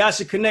him, man. Y'all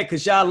should connect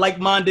because y'all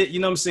like-minded. You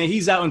know what I'm saying?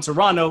 He's out in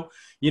Toronto.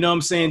 You know what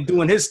I'm saying?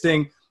 Doing his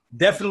thing.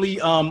 Definitely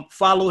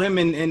follow him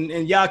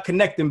and y'all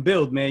connect and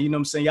build, man. You know what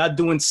I'm saying? Y'all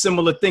doing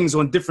similar things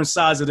on different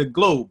sides of the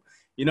globe.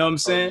 You know what I'm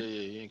saying?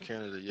 Yeah, in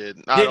Canada. Yeah.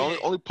 Nah,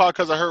 the only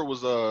podcast I heard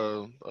was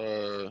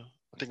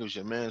I think it was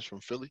your man's from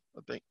Philly,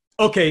 I think.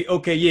 Okay,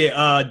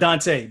 yeah.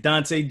 Dante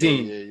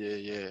Dean.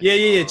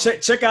 Yeah.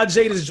 Check out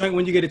Jada's joint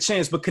when you get a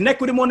chance, but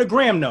connect with him on the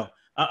gram though.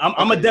 I'm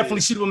gonna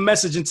definitely shoot him a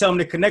message and tell him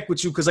to connect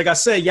with you because, like I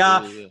said,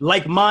 y'all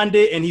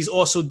like-minded, and he's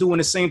also doing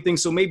the same thing.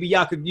 So maybe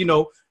y'all could,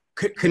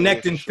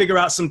 connect and figure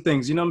out some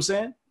things. You know what I'm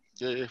saying?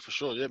 Yeah, for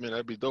sure. Yeah, man,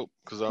 that'd be dope.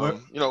 Because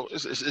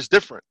it's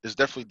different. It's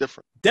definitely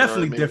different.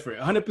 Definitely different.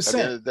 100%. At the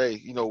end of the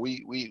day,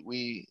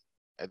 we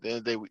at the end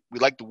of the day we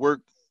like to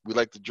work, we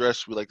like to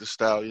dress, we like the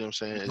style. You know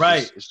what I'm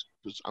saying?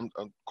 I'm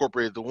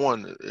incorporated the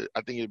one.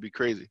 I think it'd be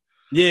crazy.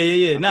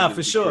 Yeah. Nah,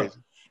 for sure. Crazy.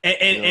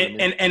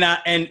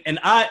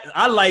 I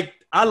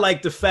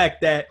like the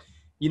fact that,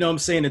 you know what I'm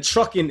saying, the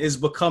trucking is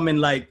becoming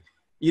like,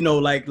 you know,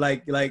 like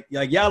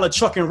y'all are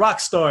trucking rock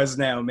stars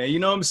now, man. You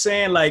know what I'm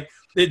saying? Like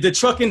the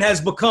trucking has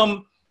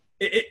become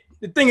the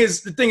thing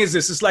is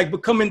this, it's like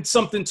becoming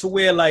something to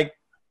where like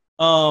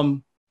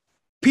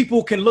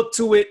people can look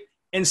to it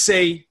and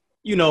say,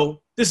 you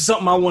know, this is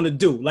something I want to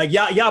do. Like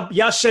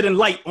y'all shedding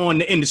light on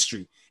the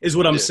industry is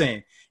what I'm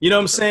saying. You know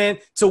what I'm saying?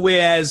 To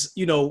whereas,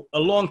 you know, a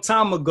long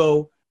time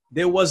ago,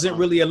 there wasn't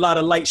really a lot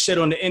of light shed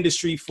on the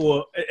industry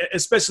for,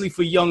 especially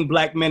for young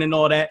black men and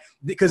all that,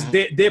 because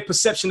their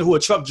perception of who a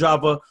truck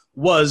driver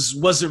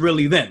wasn't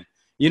really them.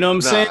 You know what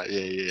I'm saying?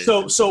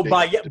 Yeah. So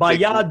by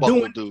y'all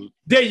doing, dude.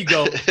 There you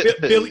go,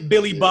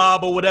 Billy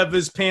Bob or whatever,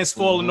 his pants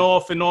falling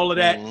off and all of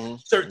that,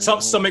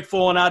 stomach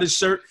falling out his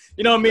shirt.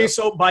 You know what I mean?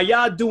 So by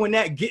y'all doing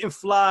that, getting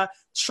fly,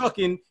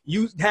 trucking,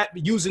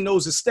 using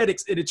those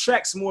aesthetics, it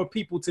attracts more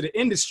people to the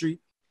industry.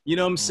 You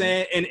know what I'm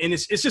saying? And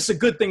it's just a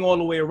good thing all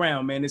the way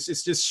around, man. It's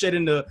just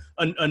shedding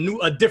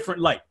a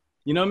different light.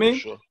 You know what I mean?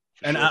 For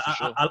And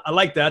sure. I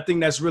like that. I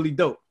think that's really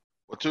dope.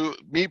 But to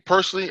me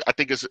personally, I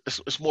think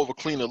it's more of a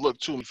cleaner look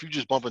too. If you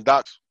just bumping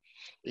docks,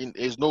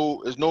 there's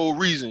no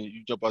reason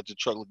you jump out your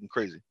truck looking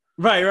crazy.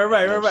 Right. You know what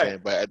I'm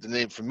saying? But at the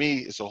end, for me,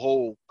 it's a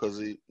whole, because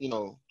you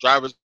know,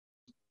 drivers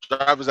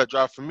that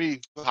drive for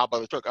me hop out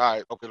of the truck. All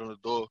right, open on the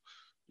door.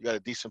 You got a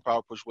decent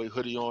power push weight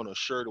hoodie on, or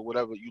shirt or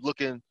whatever. You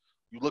looking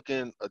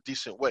a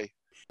decent way.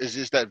 It's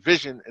just that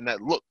vision and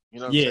that look. You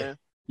know what I'm saying?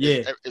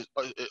 Yeah.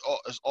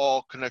 It's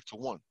all connect to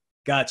one.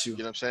 Got you. You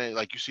know what I'm saying?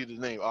 Like you see the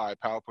name, all right,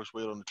 power push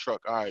weight on the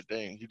truck. All right,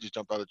 dang, he just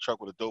jumped out of the truck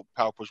with a dope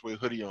power push weight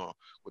hoodie on,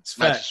 with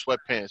matching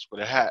sweatpants,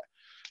 with a hat.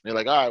 And they're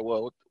like, all right,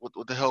 well,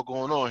 what the hell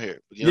going on here?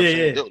 But you know what I'm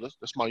saying? Yo,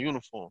 that's my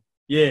uniform.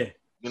 Yeah.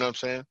 You know what I'm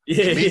saying?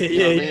 Yeah, me, you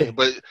know what I mean? Yeah.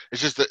 But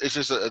it's just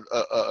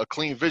a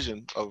clean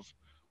vision of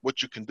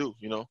what you can do.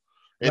 You know,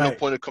 ain't no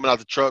point of coming out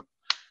the truck.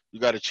 You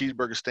got a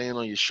cheeseburger stain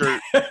on your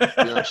shirt. You know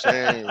what I'm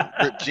saying?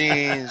 Ripped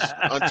jeans,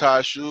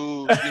 untied shoes.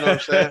 You know what I'm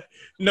saying?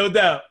 No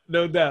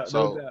doubt.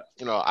 So,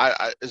 you know,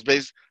 it's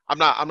based. I'm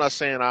not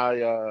saying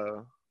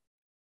I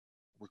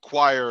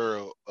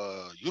require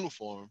a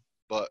uniform,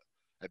 but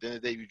at the end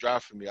of the day, if you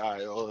drive for me,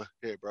 all right,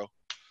 here, bro.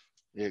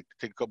 Yeah,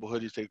 take a couple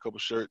hoodies, take a couple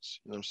shirts.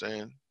 You know what I'm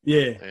saying?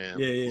 Yeah.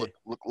 And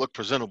look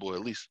presentable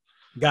at least.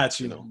 Got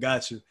you. You know?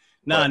 Got you.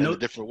 Nah, in a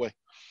different way.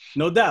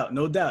 No doubt.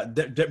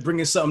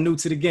 Bringing something new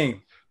to the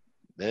game.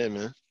 Yeah,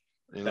 man.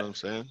 You know what I'm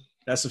saying?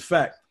 That's a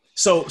fact.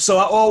 So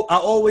I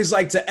always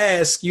like to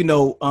ask, you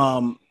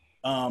know,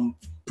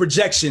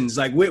 projections.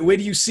 Like, where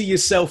do you see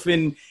yourself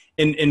in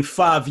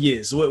 5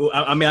 years?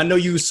 I mean, I know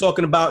you was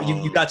talking about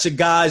you got your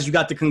guys, you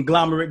got the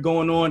conglomerate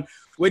going on.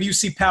 Where do you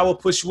see Power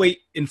Push Weight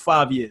in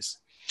 5 years?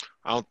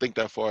 I don't think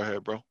that far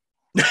ahead, bro.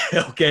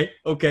 Okay.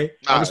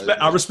 Nah,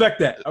 I respect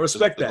that.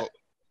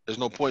 There's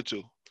no point to.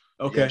 Okay.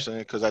 You know what I'm saying?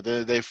 Because at the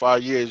end of the day,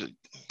 5 years,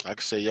 I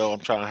could say, yo,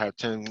 I'm trying to have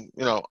 10,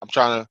 you know, I'm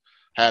trying to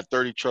have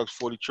 30 trucks,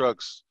 40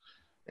 trucks,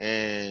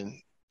 and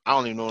I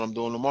don't even know what I'm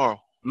doing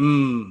tomorrow.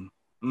 You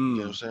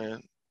know what I'm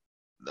saying?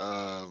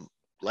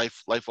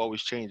 Life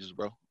always changes,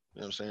 bro.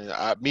 You know what I'm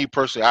saying? Me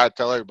personally, I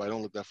tell everybody,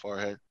 don't look that far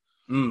ahead.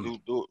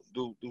 Do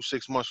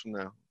 6 months from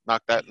now.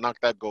 Knock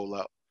that goal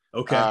out.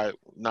 Okay. All right,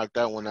 knock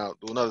that one out.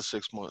 Do another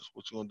 6 months.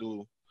 What you gonna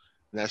do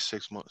in that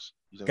 6 months?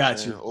 You know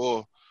Got you.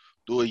 Or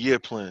do a year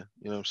plan.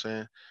 You know what I'm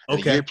saying?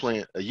 Okay.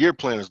 A year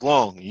plan is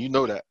long. You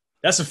know that.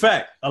 That's a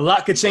fact. A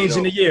lot could change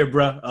in a year,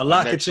 bro. A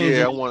lot could change.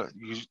 I want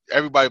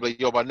everybody be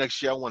like, yo, by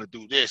next year I want to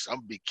do this. I'm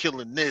gonna be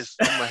killing this.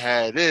 I'm gonna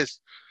have this.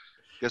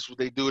 Guess what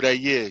they do that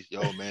year?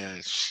 Yo,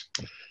 man.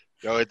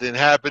 Yo, it didn't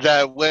happen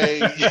that way.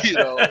 you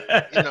know.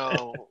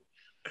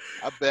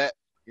 I bet.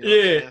 You know what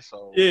I'm saying?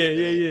 So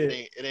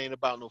It ain't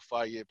about no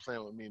 5-year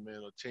plan with me,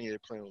 man, or 10-year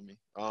plan with me.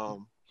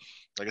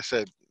 Like I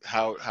said,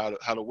 how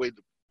the way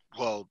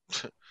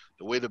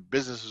the way the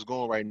business is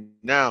going right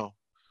now,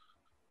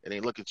 it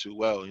ain't looking too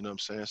well. You know what I'm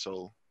saying?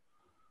 So,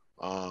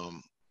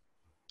 all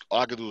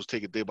I can do is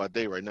take it day by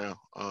day right now.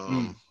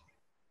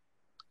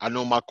 I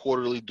know my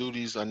quarterly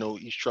duties. I know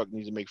each truck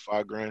needs to make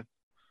 $5,000.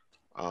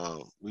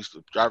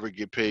 The driver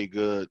get paid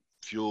good,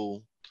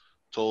 fuel,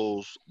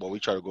 tolls. Well, we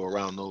try to go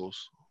around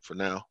those for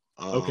now.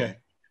 Okay.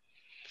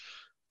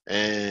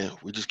 And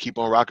we just keep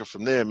on rocking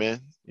from there,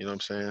 man. You know what I'm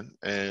saying?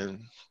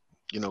 And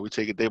you know, we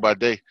take it day by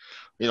day.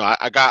 You know,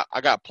 I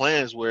got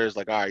plans where it's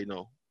like, all right, you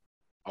know,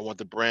 I want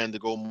the brand to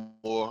go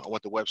more. I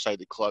want the website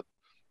to cluck.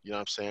 You know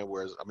what I'm saying?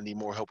 Whereas I'm gonna need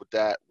more help with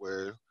that.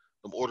 Where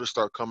the orders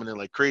start coming in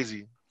like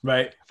crazy.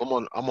 Right. If I'm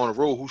on a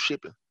road, who's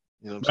shipping?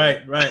 You know what I'm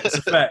saying? Right. That's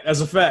a fact. That's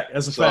a fact.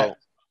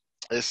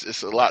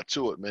 It's a lot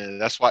to it, man.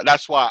 That's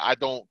why I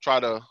don't try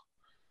to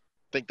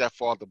think that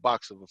far out the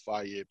box of a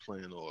 5-year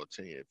plan or a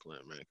 10-year plan,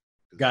 man.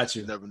 Got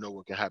you. You never know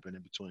what can happen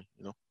in between,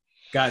 you know?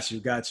 Got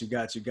you.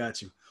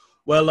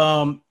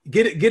 Well,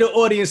 get an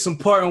audience some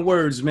parting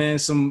words, man.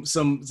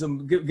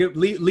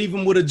 Leave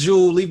them with a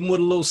jewel, leave them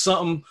with a little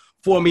something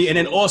for me, and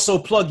then also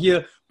plug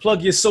your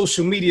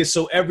social media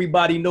so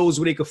everybody knows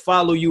where they could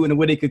follow you and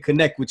where they could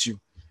connect with you.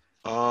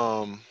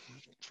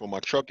 For For my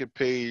trucking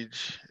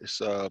page,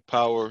 it's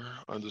power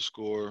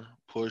underscore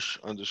push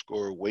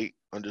underscore weight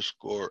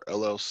underscore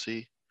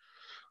LLC.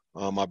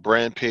 My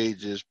brand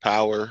page is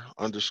power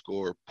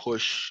underscore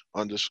push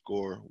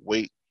underscore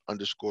weight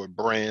underscore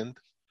brand.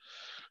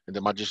 And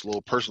then my just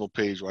little personal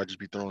page where I just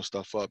be throwing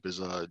stuff up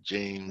is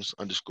James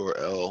underscore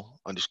L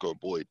underscore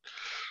Boyd.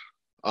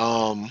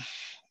 A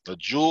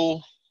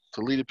jewel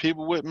to lead the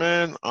people with,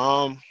 man.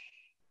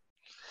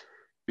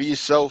 Be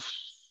yourself,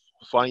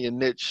 find your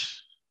niche,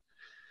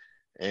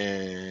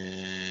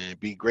 and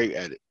be great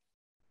at it.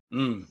 You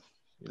know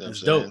what I'm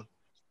saying? Dope.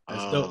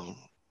 That's dope.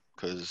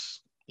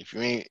 Because if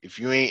you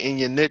ain't in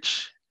your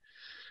niche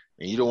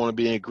and you don't want to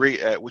be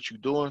great at what you're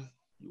doing,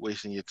 you're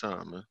wasting your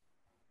time, man.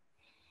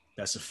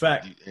 That's a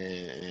fact.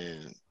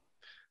 And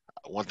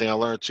one thing I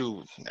learned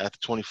too, after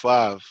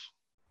 25,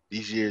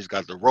 these years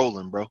got the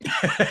rolling, bro.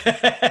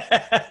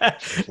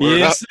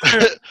 Yes,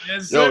 sir.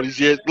 Yes, sir. Yo, these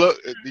years,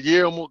 look, the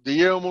year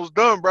almost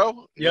done,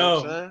 bro. You know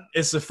what I'm saying?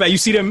 It's a fact. You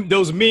see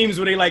those memes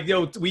where they like,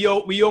 yo, we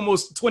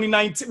almost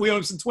 2019, we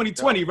almost in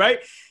 2020, right?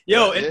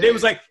 Yo, and they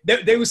was like,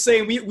 they was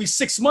saying we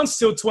 6 months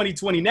till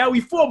 2020. Now we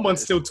 4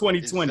 months till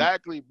 2020.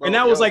 Exactly, bro. And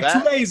that was like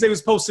 2 days they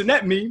was posting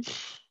that meme.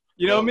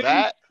 You know what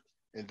I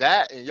mean?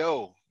 And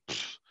yo,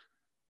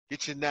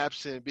 get your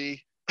naps in,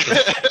 B.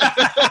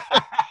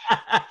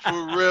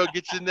 For real,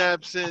 get your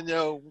naps in,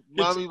 yo.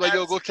 Mommy like,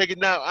 yo, go take a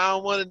nap. I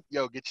don't want to.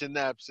 Yo, get your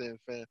naps in,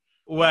 fam.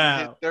 Wow.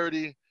 You hit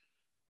 30,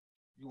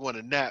 you want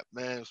a nap,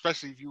 man.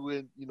 Especially if you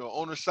in,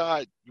 owner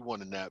side, you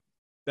want a nap.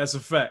 That's a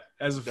fact.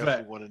 That's a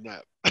fact. Want a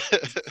nap.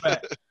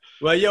 Fact.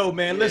 Well, yo,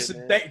 man,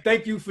 listen.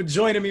 Thank you for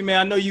joining me, man.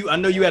 I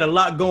know you had a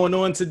lot going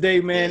on today,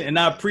 man, and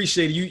I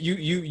appreciate it.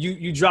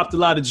 You dropped a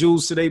lot of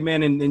jewels today,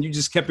 man, and you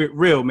just kept it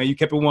real, man. You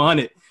kept it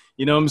 100.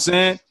 You know what I'm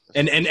saying?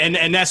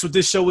 And that's what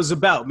this show is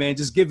about, man.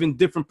 Just giving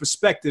different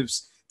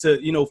perspectives to,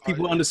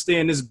 people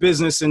understand this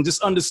business and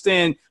just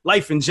understand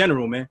life in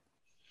general, man.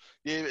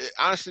 Yeah,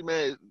 honestly,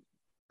 man,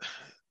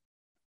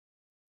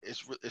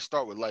 it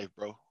start with life,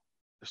 bro.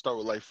 It start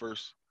with life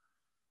first.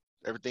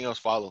 Everything else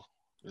follow.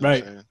 You know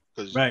right.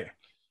 Because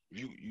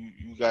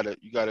you got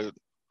a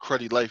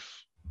cruddy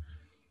life.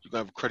 You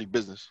gotta have a cruddy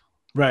business.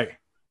 Right.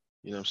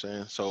 You know what I'm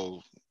saying?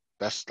 So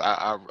that's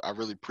I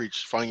really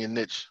preach. Find your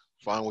niche.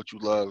 Find what you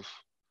love.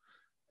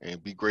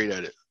 And be great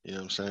at it. You know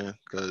what I'm saying?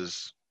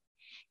 Because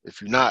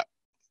if you're not,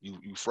 you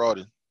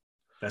frauding.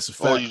 That's a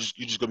fact. Or you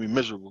just gonna be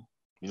miserable.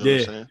 You know what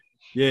I'm saying?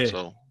 Yeah.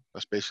 So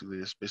that's basically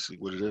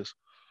what it is.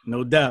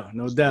 No doubt.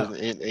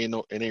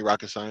 It ain't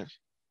rocket science.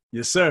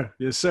 Yes, sir.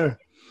 Yes, sir.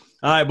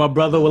 All right, my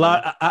brother. Well,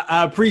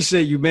 I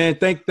appreciate you, man.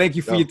 Thank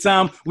you for your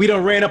time. We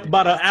done ran up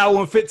about an hour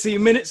and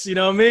 15 minutes. You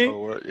know what I mean?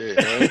 Oh, yeah,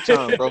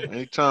 anytime, bro.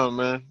 Anytime,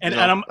 man. And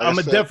I'm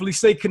gonna definitely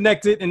stay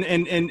connected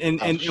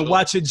and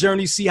watch your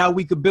journey, see how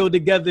we could build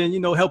together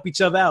and help each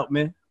other out,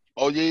 man.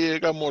 Oh yeah, I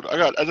got more. I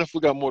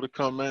definitely got more to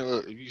come, man.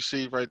 Look, if you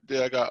see right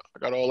there, I got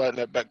all that in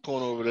that back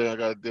corner over there. I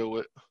got to deal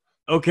with.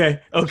 Okay.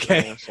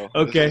 So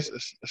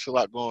it's a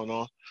lot going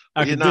on.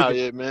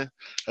 Man.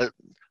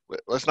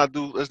 Let's not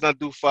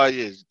do 5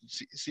 years.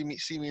 See me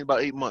in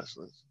about 8 months.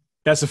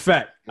 That's a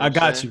fact. I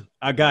got you.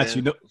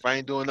 No, if I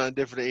ain't doing nothing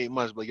different in 8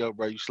 months, but yo,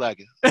 bro, you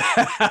slacking.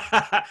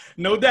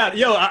 No doubt.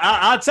 Yo,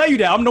 I'll tell you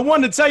that. I'm the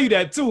one to tell you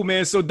that too,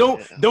 man. So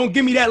don't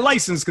give me that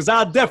license, because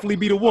I'll definitely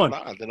be the one.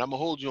 Nah, then I'm gonna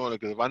hold you on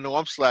it, because if I know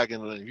I'm slacking,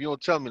 and if you don't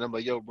tell me, then I'm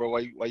like, yo, bro, why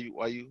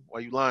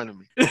you lying to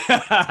me?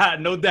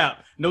 No doubt.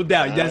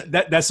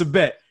 That's a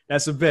bet.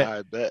 That's a bet.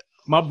 I bet.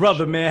 My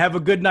brother, man. Have a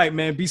good night,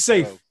 man. Be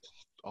safe. Bro,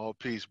 all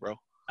peace, bro.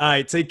 All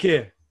right, take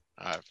care.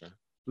 All right, man.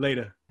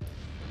 Later.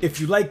 If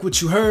you like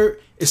what you heard,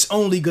 it's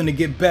only going to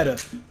get better.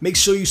 Make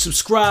sure you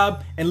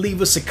subscribe and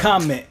leave us a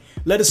comment.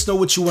 Let us know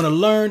what you want to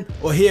learn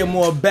or hear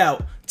more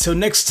about. Till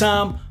next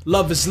time,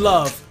 love is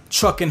love.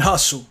 Truck and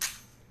hustle.